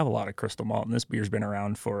really have a lot of crystal malt, and this beer's been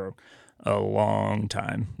around for a long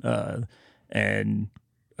time.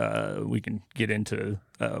 We can get into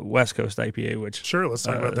West Coast IPA, which let's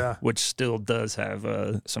talk about that. Which still does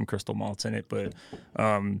have some crystal malts in it, but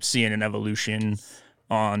seeing an evolution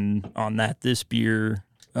on that this beer,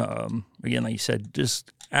 again, like you said,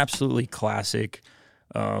 just absolutely classic.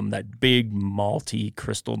 That big malty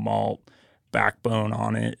crystal malt backbone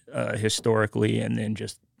on it historically, and then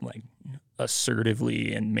just like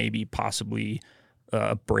assertively and maybe possibly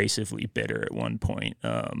abrasively bitter at one point,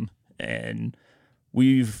 and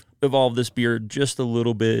we've evolved this beer just a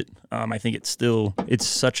little bit. I think it's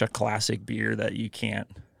such a classic beer that you can't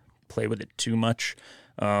play with it too much.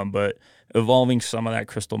 But evolving some of that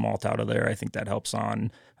crystal malt out of there, I think that helps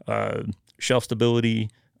on shelf stability,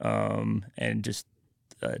 and just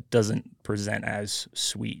doesn't present as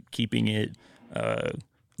sweet. Keeping it.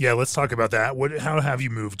 Let's talk about that. How have you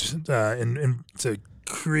moved to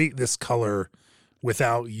create this color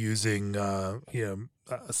without using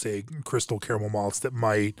say crystal caramel malts that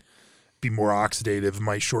might be more oxidative,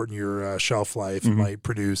 might shorten your shelf life, might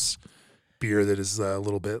produce beer that is a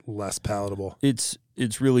little bit less palatable? It's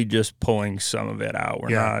really just pulling some of it out. We're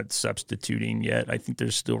not substituting yet. I think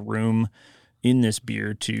there's still room in this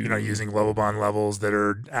beer to... You're not using Lovibond levels that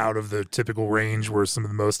are out of the typical range where some of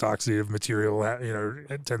the most oxidative material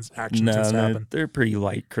tends to happen. They're pretty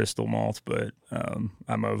light crystal malts, but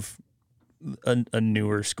I'm of a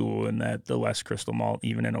newer school in that the less crystal malt,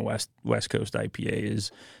 even in a West Coast IPA,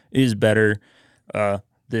 is better.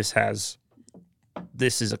 This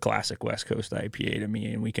is a classic West Coast IPA to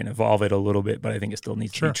me, and we can evolve it a little bit, but I think it still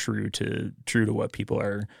needs to be true to what people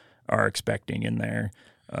are expecting in there.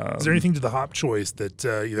 Is there anything to the hop choice that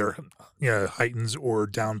either heightens or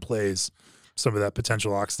downplays some of that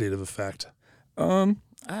potential oxidative effect?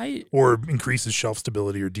 Or increases shelf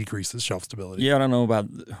stability or decreases shelf stability? Yeah, I don't know about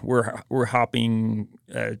we're hopping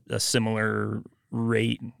at a similar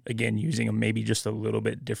rate, again using maybe just a little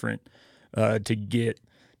bit different to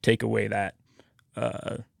take away that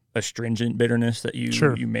astringent bitterness that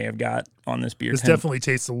you may have got on this beer. This definitely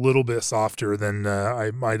tastes a little bit softer than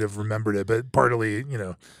I might have remembered it, but partly,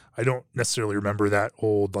 I don't necessarily remember that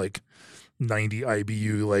old 90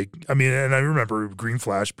 IBU, and I remember Green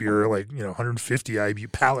Flash beer 150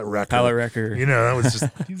 IBU pallet wrecker. That was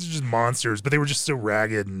just these are just monsters, but they were just so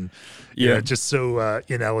ragged and just so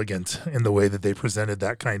inelegant in the way that they presented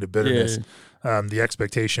that kind of bitterness. The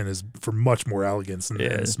expectation is for much more elegance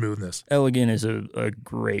and smoothness. Elegant is a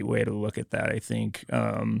great way to look at that, I think.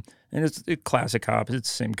 And it's a classic hop. It's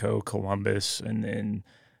Simcoe, Columbus, and then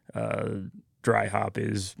dry hop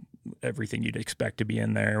is everything you'd expect to be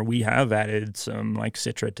in there. We have added some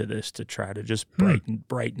Citra to this to try to just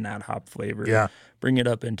brighten that hop flavor, bring it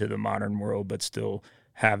up into the modern world, but still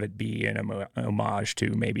have it be an homage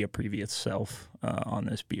to maybe a previous self on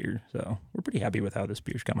this beer. So we're pretty happy with how this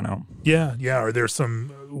beer's coming out. Yeah. Are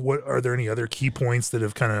there any other key points that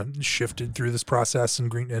have kind of shifted through this process in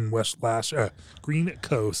Green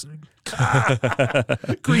Coast?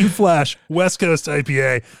 Green Flash, West Coast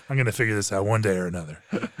IPA. I'm going to figure this out one day or another.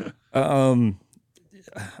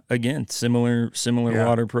 Again, similar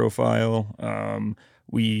water profile.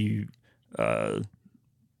 We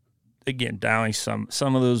again dialing some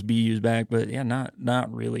of those BUs back, but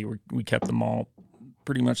not really. We kept them all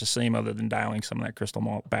pretty much the same, other than dialing some of that crystal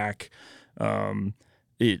malt back.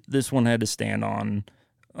 This one had to stand on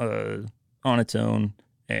its own,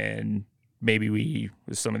 and maybe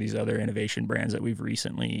with some of these other innovation brands that we've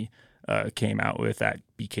recently came out with, that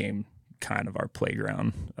became kind of our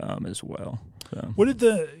playground as well. So. What did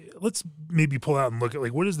let's maybe pull out and look at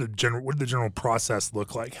like what did the general process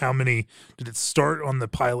look like? How many did it start on the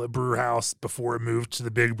pilot brew house before it moved to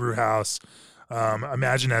the big brew house?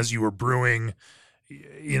 Imagine as you were brewing,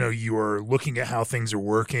 you are looking at how things are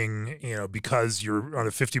working, because you're on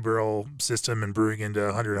a 50 barrel system and brewing into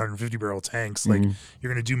 150 barrel tanks, like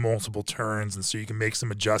you're going to do multiple turns. And so you can make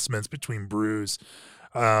some adjustments between brews.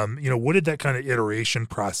 What did that kind of iteration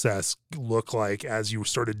process look like as you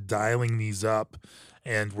started dialing these up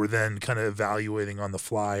and were then kind of evaluating on the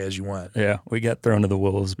fly as you went? Yeah, we got thrown to the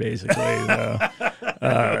wolves basically.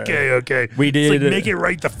 Okay. We did it's like, make it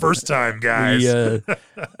right the first time, guys.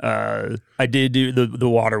 I did do the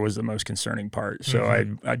water was the most concerning part. So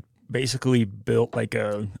I basically built like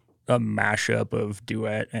a mashup of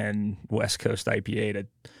Duet and West Coast IPA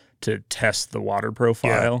to test the water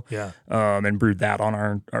profile. And brewed that on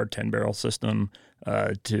our 10 barrel system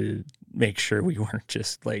to make sure we weren't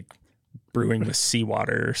just like brewing with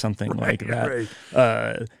seawater or something like that.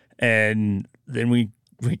 Right. And then we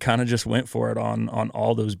kind of just went for it on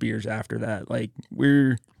all those beers after that. Like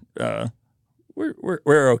we're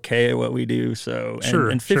okay at what we do. So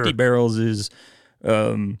and 50 barrels is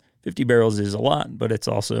 50 barrels is a lot, but it's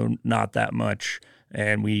also not that much.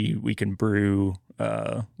 And we can brew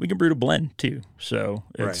to blend too. So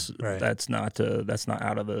it's that's not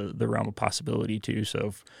out of the realm of possibility too.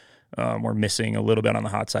 So if we're missing a little bit on the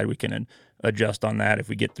hot side, we can adjust on that if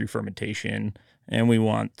we get through fermentation and we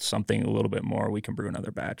want something a little bit more, we can brew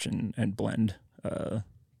another batch and blend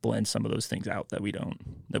some of those things out that we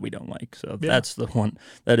don't like. So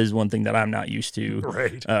that is one thing that I'm not used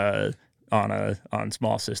to on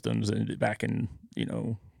small systems, and back in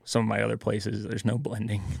some of my other places there's no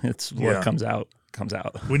blending. It's what comes out.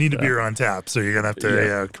 We need a beer on tap, so you're gonna have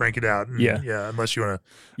to crank it out. And, unless you want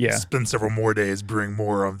to spend several more days brewing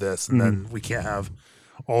more of this, and then we can't have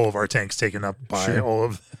all of our tanks taken up by all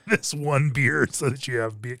of this one beer, so that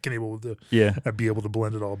you can be able to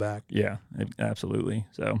blend it all back. Yeah, absolutely.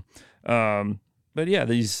 So, but yeah,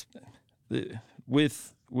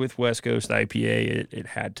 with West Coast IPA, it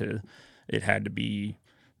had to be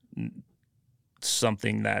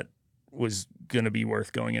something that was going to be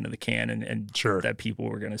worth going into the can and that people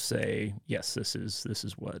were going to say, yes, this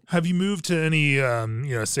is what. Have you moved to any,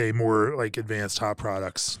 say more like advanced hop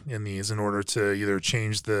products in these in order to either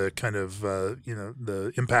change the kind of,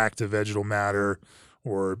 the impact of vegetal matter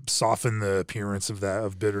or soften the appearance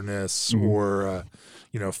of bitterness or,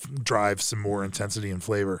 drive some more intensity and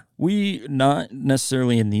flavor? We, not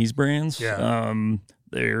necessarily in these brands. Yeah.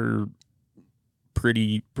 They're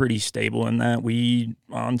pretty stable in that. We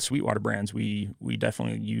on Sweetwater brands we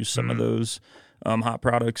definitely use some of those hot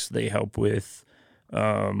products. They help with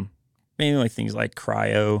mainly like things like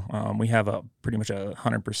cryo. We have pretty much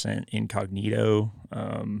 100% incognito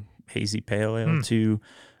hazy pale ale too.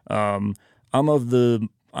 I'm of the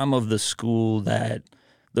school that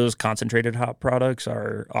those concentrated hop products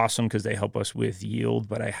are awesome because they help us with yield,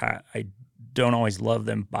 but I don't always love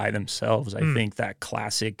them by themselves. I think that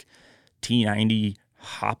classic T90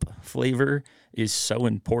 hop flavor is so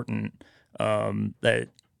important that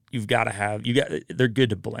they're good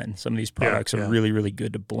to blend. Some of these products are really, really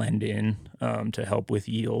good to blend in to help with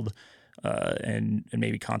yield and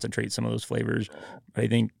maybe concentrate some of those flavors. But I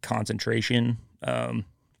think concentration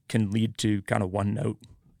can lead to kind of one note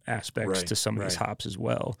aspects to some of these hops as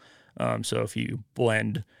well. So if you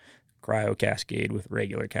blend Cryo Cascade with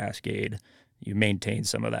regular Cascade, you maintain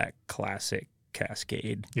some of that classic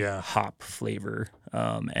Cascade hop flavor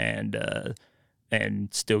and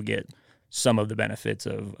still get some of the benefits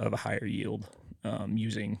of a higher yield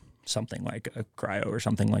using something like a cryo or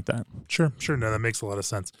something like that. Sure. No, that makes a lot of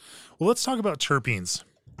sense. Well, let's talk about terpenes.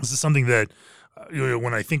 This is something that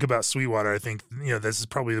when I think about Sweetwater, I think this is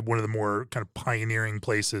probably one of the more kind of pioneering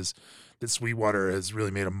places that Sweetwater has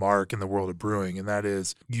really made a mark in the world of brewing, and that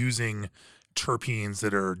is using terpenes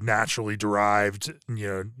that are naturally derived,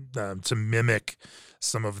 to mimic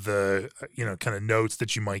some of the, kind of notes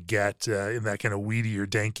that you might get in that kind of weedier,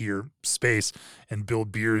 dankier space, and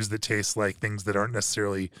build beers that taste like things that aren't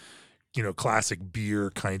necessarily, classic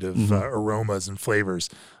beer kind of aromas and flavors.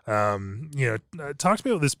 Talk to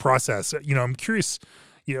me about this process. I'm curious,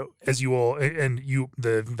 as you all, and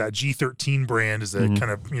that G13 brand is a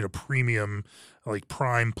kind of, premium, like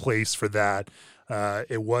prime place for that.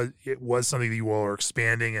 It was something that you all are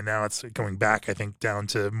expanding, and now it's going back, I think, down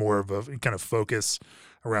to more of a kind of focus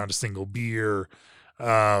around a single beer.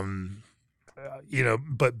 But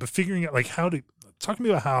figuring out like talk to me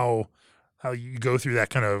about how you go through that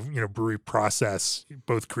kind of, brewery process,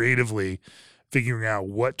 both creatively figuring out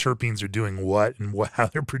what terpenes are doing what and how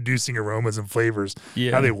they're producing aromas and flavors,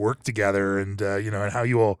 how they work together, and and how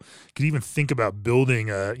you all could even think about building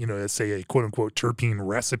say a quote unquote terpene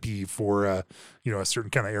recipe for a certain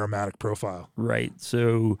kind of aromatic profile. Right.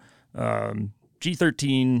 So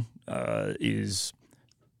G13 is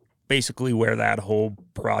basically where that whole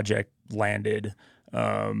project landed.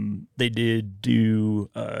 They did do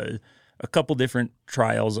a couple different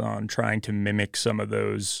trials on trying to mimic some of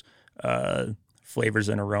those flavors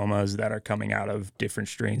and aromas that are coming out of different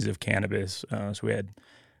strains of cannabis. So we had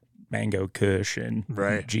Mango Kush and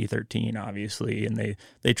G13, obviously, and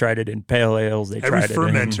they tried it in pale ales. Every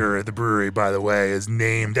fermenter at the brewery, by the way, is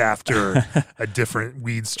named after a different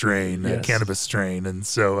weed strain, a cannabis strain, and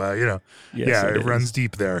so it runs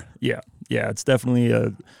deep there. Yeah, it's definitely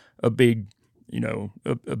a big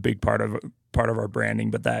a big part of our branding,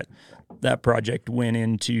 but that project went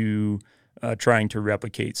into trying to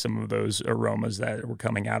replicate some of those aromas that were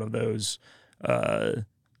coming out of those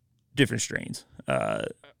different strains.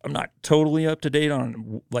 I'm not totally up to date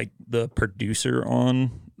on like the producer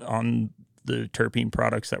on the terpene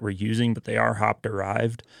products that we're using, but they are hop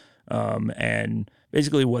derived. And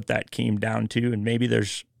basically what that came down to, and maybe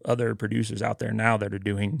there's other producers out there now that are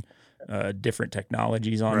doing different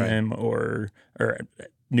technologies on them or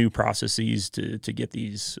new processes to get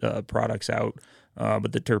these products out.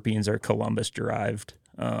 But the terpenes are Columbus derived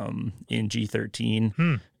in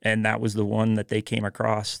G13. And that was the one that they came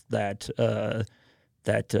across that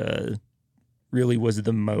really was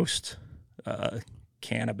the most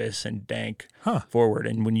cannabis and dank forward.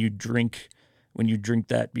 And when you drink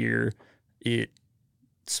that beer, it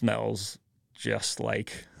smells just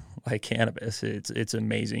like cannabis. It's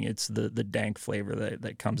amazing. It's the dank flavor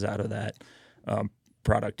that comes out of that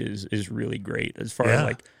product is really great. As far as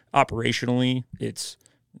like operationally, it's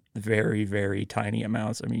very, very tiny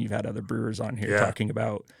amounts. I mean, you've had other brewers on here talking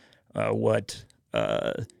about what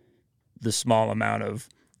the small amount of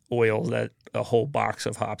oil that a whole box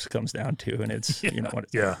of hops comes down to, and it's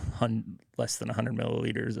less than 100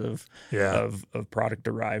 milliliters of product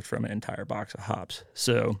derived from an entire box of hops.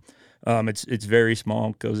 So it's very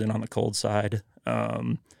small, goes in on the cold side,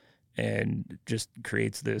 and just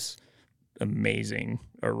creates this amazing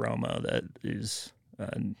aroma that is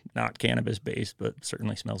not cannabis based, but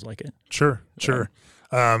certainly smells like it. Sure.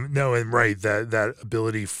 No, and that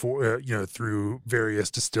ability for through various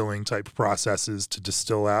distilling type processes to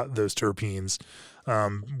distill out those terpenes,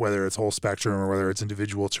 whether it's whole spectrum or whether it's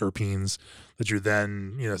individual terpenes that you're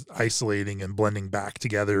then isolating and blending back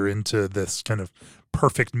together into this kind of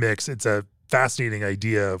perfect mix. It's a fascinating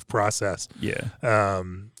idea of process.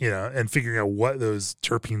 And figuring out what those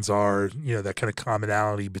terpenes are, that kind of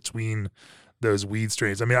commonality between those weed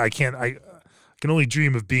strains. I mean, I can only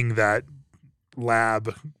dream of being that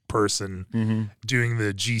lab person doing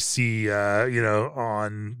the GC,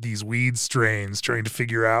 on these weed strains, trying to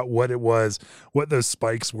figure out what those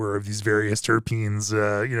spikes were of these various terpenes,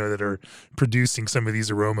 that are producing some of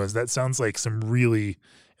these aromas. That sounds like some really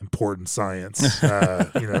important science,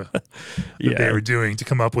 that they were doing to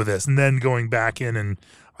come up with this, and then going back in and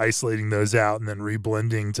isolating those out and then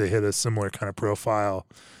reblending to hit a similar kind of profile.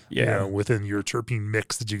 Within your terpene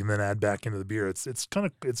mix that you can then add back into the beer. It's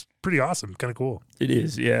pretty awesome, kind of cool. It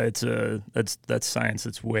is, yeah. It's that's science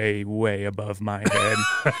that's way, way above my head.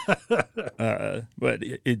 But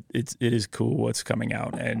it is cool what's coming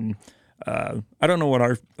out, and I don't know what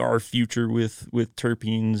our future with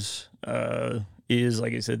terpenes is.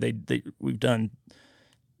 Like I said, we've done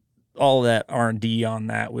all that R&D on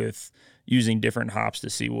that with using different hops to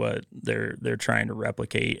see what they're trying to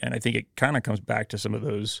replicate. And I think it kind of comes back to some of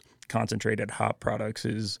those concentrated hop products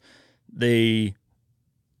is they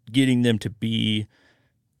getting them to be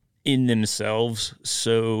in themselves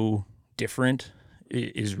so different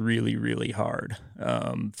is really, really hard.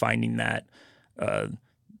 Finding that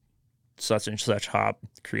such and such hop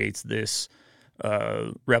creates this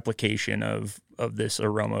replication of this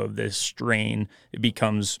aroma of this strain. It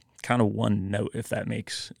becomes kind of one note, if that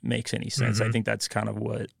makes any sense. I think that's kind of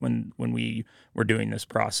what when we were doing this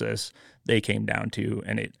process they came down to,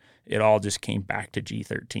 and it all just came back to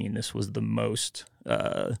G13. This was the most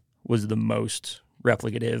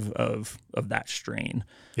replicative of that strain.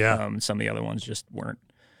 Some of the other ones just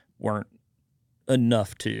weren't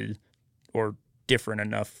enough to, or different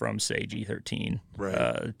enough from say G13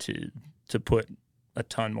 to put a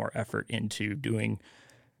ton more effort into doing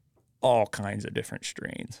all kinds of different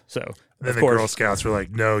strains. So And then of the course, Girl Scouts were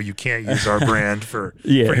like, no, you can't use our brand for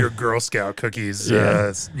Yeah. your Girl Scout cookies,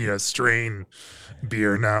 Yeah. strain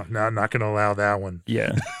beer. No, not going to allow that one.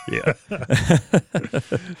 yeah, yeah.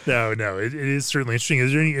 No, it is certainly interesting.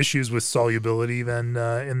 Is there any issues with solubility then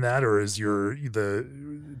in that, or is the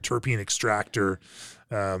terpene extractor,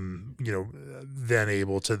 then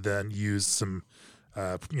able to then use some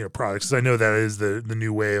products? 'Cause I know that is the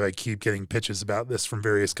new wave. I keep getting pitches about this from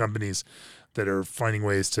various companies that are finding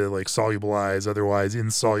ways to like solubilize otherwise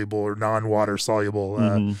insoluble or non-water soluble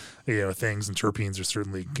things, and terpenes are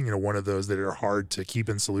certainly one of those that are hard to keep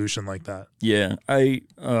in solution like that. Yeah,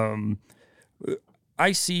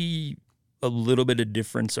 I see a little bit of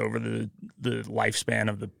difference over the lifespan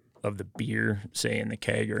of the beer, say in the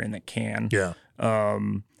keg or in the can. Yeah.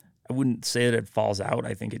 I wouldn't say that it falls out.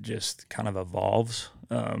 I think it just kind of evolves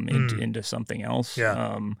into something else.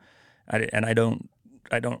 Yeah. I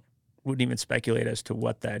wouldn't even speculate as to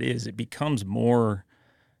what that is. It becomes more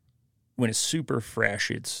when it's super fresh.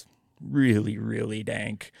 It's really, really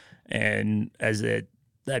dank, and as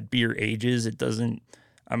that beer ages, it doesn't.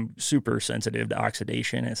 I'm super sensitive to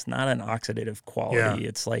oxidation. It's not an oxidative quality. Yeah.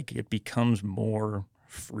 It's like it becomes more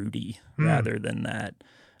fruity rather than that,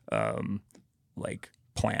 like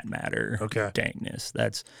plant matter dankness.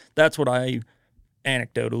 That's what I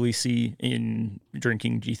anecdotally see in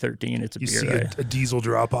drinking G13. It's a You beer. see a diesel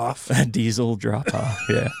drop off. A diesel drop off.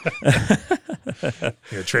 Yeah.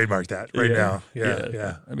 Yeah, trademark that right now. Yeah.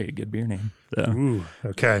 That'd be a good beer name. So. Ooh,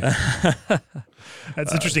 okay.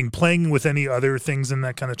 That's interesting. Playing with any other things in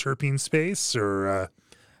that kind of terpene space, or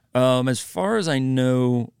as far as I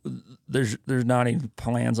know, there's not any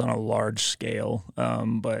plans on a large scale,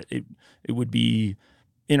 but it would be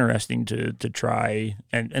interesting to try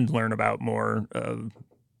and learn about more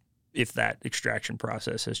if that extraction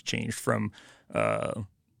process has changed from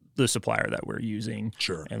the supplier that we're using.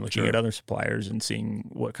 Sure. And looking at other suppliers and seeing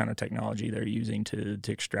what kind of technology they're using to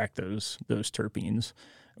extract those terpenes,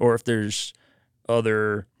 or if there's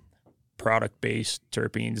other product-based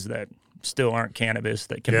terpenes that still aren't cannabis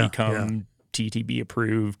that can become TTB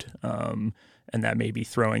approved, and that may be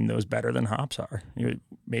throwing those better than hops are.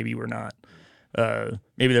 Maybe we're not.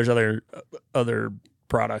 Maybe there's other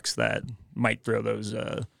products that might throw those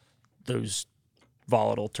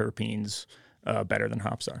volatile terpenes better than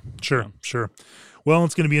hops are. Sure. Well,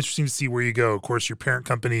 it's going to be interesting to see where you go. Of course, your parent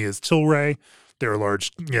company is Tilray. They're a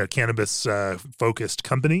large, cannabis focused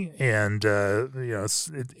company, and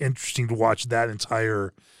it's interesting to watch that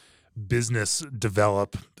entire business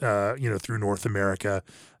develop, through North America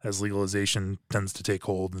as legalization tends to take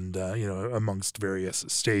hold, and amongst various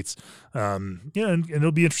states. And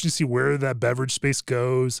it'll be interesting to see where that beverage space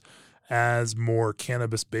goes as more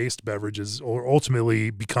cannabis-based beverages or ultimately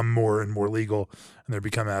become more and more legal, and there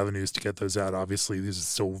become avenues to get those out. Obviously, these are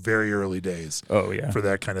still very early days for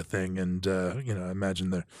that kind of thing. And, I imagine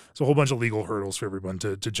there's a whole bunch of legal hurdles for everyone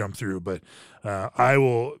to jump through. But I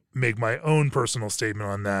will make my own personal statement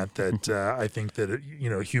on that I think that,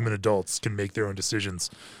 human adults can make their own decisions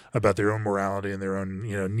about their own morality and their own,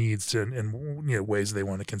 needs and ways they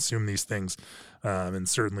want to consume these things. And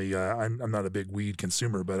certainly I'm not a big weed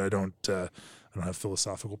consumer, but I don't have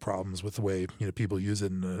philosophical problems with the way people use it,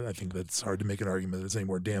 and I think that it's hard to make an argument that it's any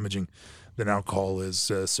more damaging than alcohol is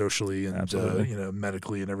socially and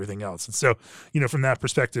medically and everything else. And so from that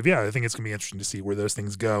perspective, I think it's going to be interesting to see where those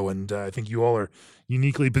things go. And I think you all are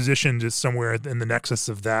uniquely positioned as somewhere in the nexus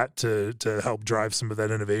of that to help drive some of that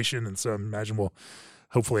innovation. And so I imagine we'll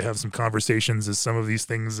hopefully have some conversations as some of these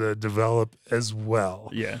things develop as well.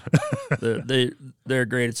 Yeah, they're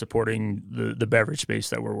great at supporting the beverage space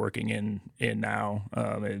that we're working in now.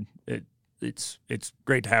 It's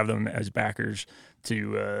great to have them as backers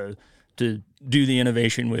to do the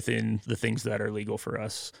innovation within the things that are legal for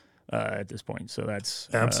us at this point. So that's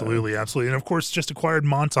absolutely. And of course, just acquired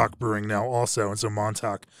Montauk Brewing now also, and so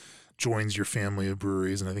Montauk joins your family of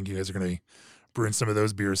breweries, and I think you guys are going to be brewing some of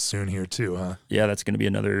those beers soon here too, huh? Yeah, that's going to be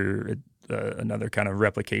another kind of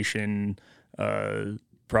replication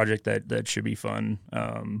project that should be fun.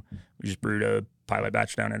 We just brewed a pilot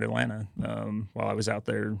batch down in Atlanta while I was out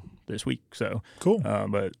there this week. So cool.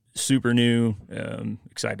 But super new.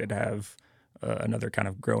 Excited to have another kind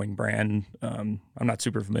of growing brand. I'm not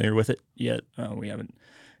super familiar with it yet. We haven't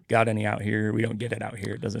got any out here. We don't get it out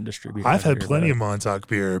here. It doesn't distribute. I've had plenty of Montauk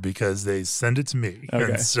beer because they send it to me.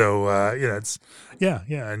 Okay. And so,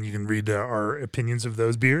 and you can read our opinions of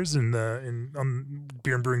those beers on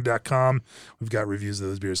beerandbrewing.com. We've got reviews of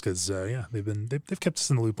those beers because, they've kept us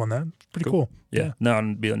in the loop on that. It's pretty cool. Yeah. No,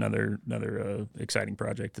 it'll be another exciting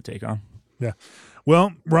project to take on. Yeah.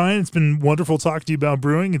 Well, Ryan, it's been wonderful talking to you about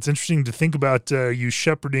brewing. It's interesting to think about you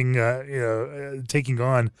shepherding, taking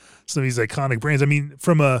on some of these iconic brands. I mean,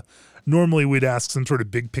 normally we'd ask some sort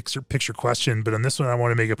of big picture question, but on this one, I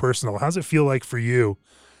want to make it personal. How's it feel like for you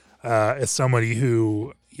as somebody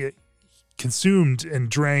who consumed and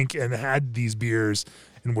drank and had these beers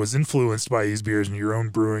and was influenced by these beers in your own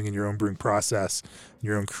brewing and your own brewing process,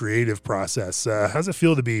 your own creative process? How's it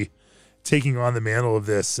feel to be taking on the mantle of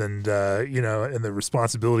this and and the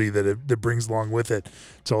responsibility that brings along with it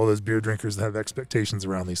to all those beer drinkers that have expectations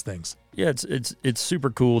around these things? Yeah, it's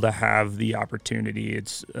super cool to have the opportunity.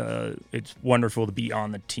 It's wonderful to be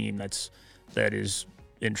on the team that is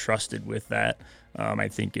entrusted with that. I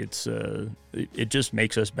think it just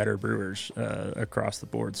makes us better brewers across the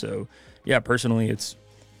board. So yeah, personally, it's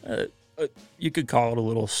you could call it a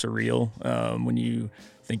little surreal when you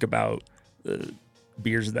think about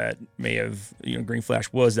beers that may have, Green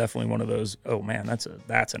Flash was definitely one of those. Oh man, that's an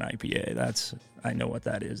IPA. I know what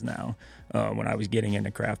that is now. When I was getting into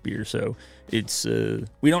craft beer, so it's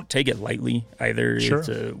we don't take it lightly either. Sure.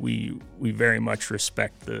 It's, we very much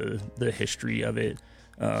respect the history of it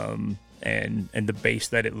and the base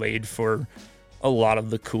that it laid for a lot of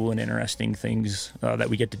the cool and interesting things that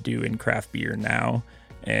we get to do in craft beer now,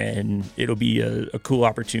 and it'll be a cool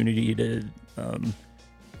opportunity to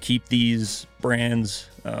keep these brands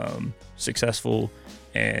successful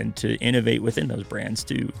and to innovate within those brands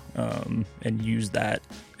too, and use that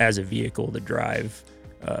as a vehicle to drive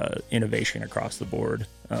innovation across the board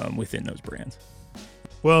within those brands.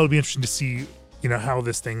 Well, it'll be interesting to see, how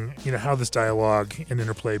this thing, how this dialogue and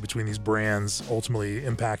interplay between these brands ultimately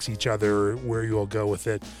impacts each other, where you all go with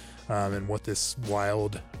it, and what this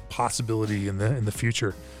wild possibility in the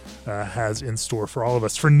future has in store for all of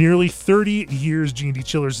us. For nearly 30 years, G&D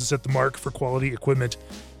Chillers has set the mark for quality equipment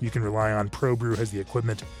you can rely on. ProBrew has the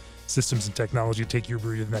equipment, systems, and technology to take your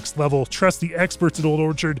brewery to the next level. Trust the experts at Old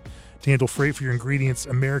Orchard to handle freight for your ingredients.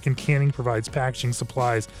 American Canning provides packaging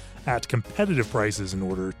supplies at competitive prices in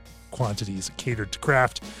order quantities catered to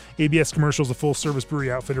craft. ABS Commercial is a full-service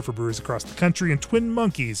brewery outfitter for breweries across the country, and Twin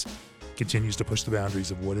Monkeys continues to push the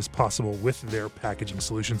boundaries of what is possible with their packaging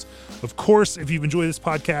solutions. Of course, if you've enjoyed this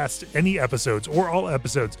podcast, any episodes or all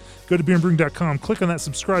episodes, go to beerandbrewing.com, click on that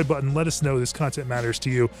subscribe button, let us know this content matters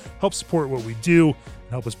to you, help support what we do, and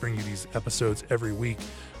help us bring you these episodes every week.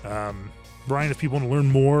 Brian, if people want to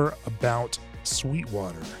learn more about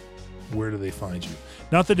Sweetwater, where do they find you?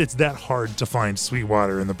 Not that it's that hard to find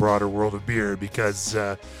Sweetwater in the broader world of beer, because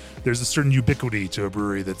there's a certain ubiquity to a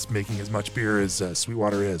brewery that's making as much beer as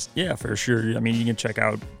Sweetwater is. Yeah, for sure. I mean, you can check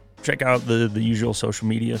out the usual social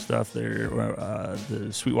media stuff there, the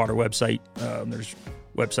Sweetwater website. There's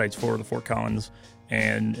websites for the Fort Collins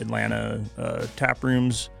and Atlanta tap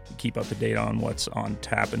rooms. Keep up to date on what's on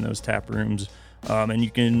tap in those tap rooms. And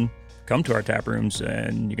you can come to our tap rooms,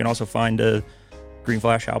 and you can also find Green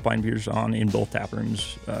Flash Alpine beers in both tap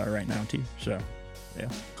rooms right now too. So, yeah.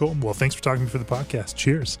 Cool. Well, thanks for talking to me for the podcast.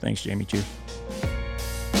 Cheers. Thanks, Jamie. Cheers.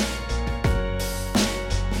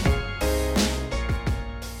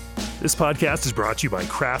 This podcast is brought to you by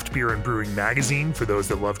Craft Beer and Brewing Magazine, for those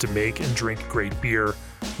that love to make and drink great beer.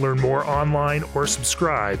 Learn more online or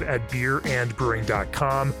subscribe at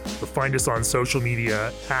beerandbrewing.com, or find us on social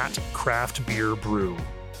media at Craft Beer Brew.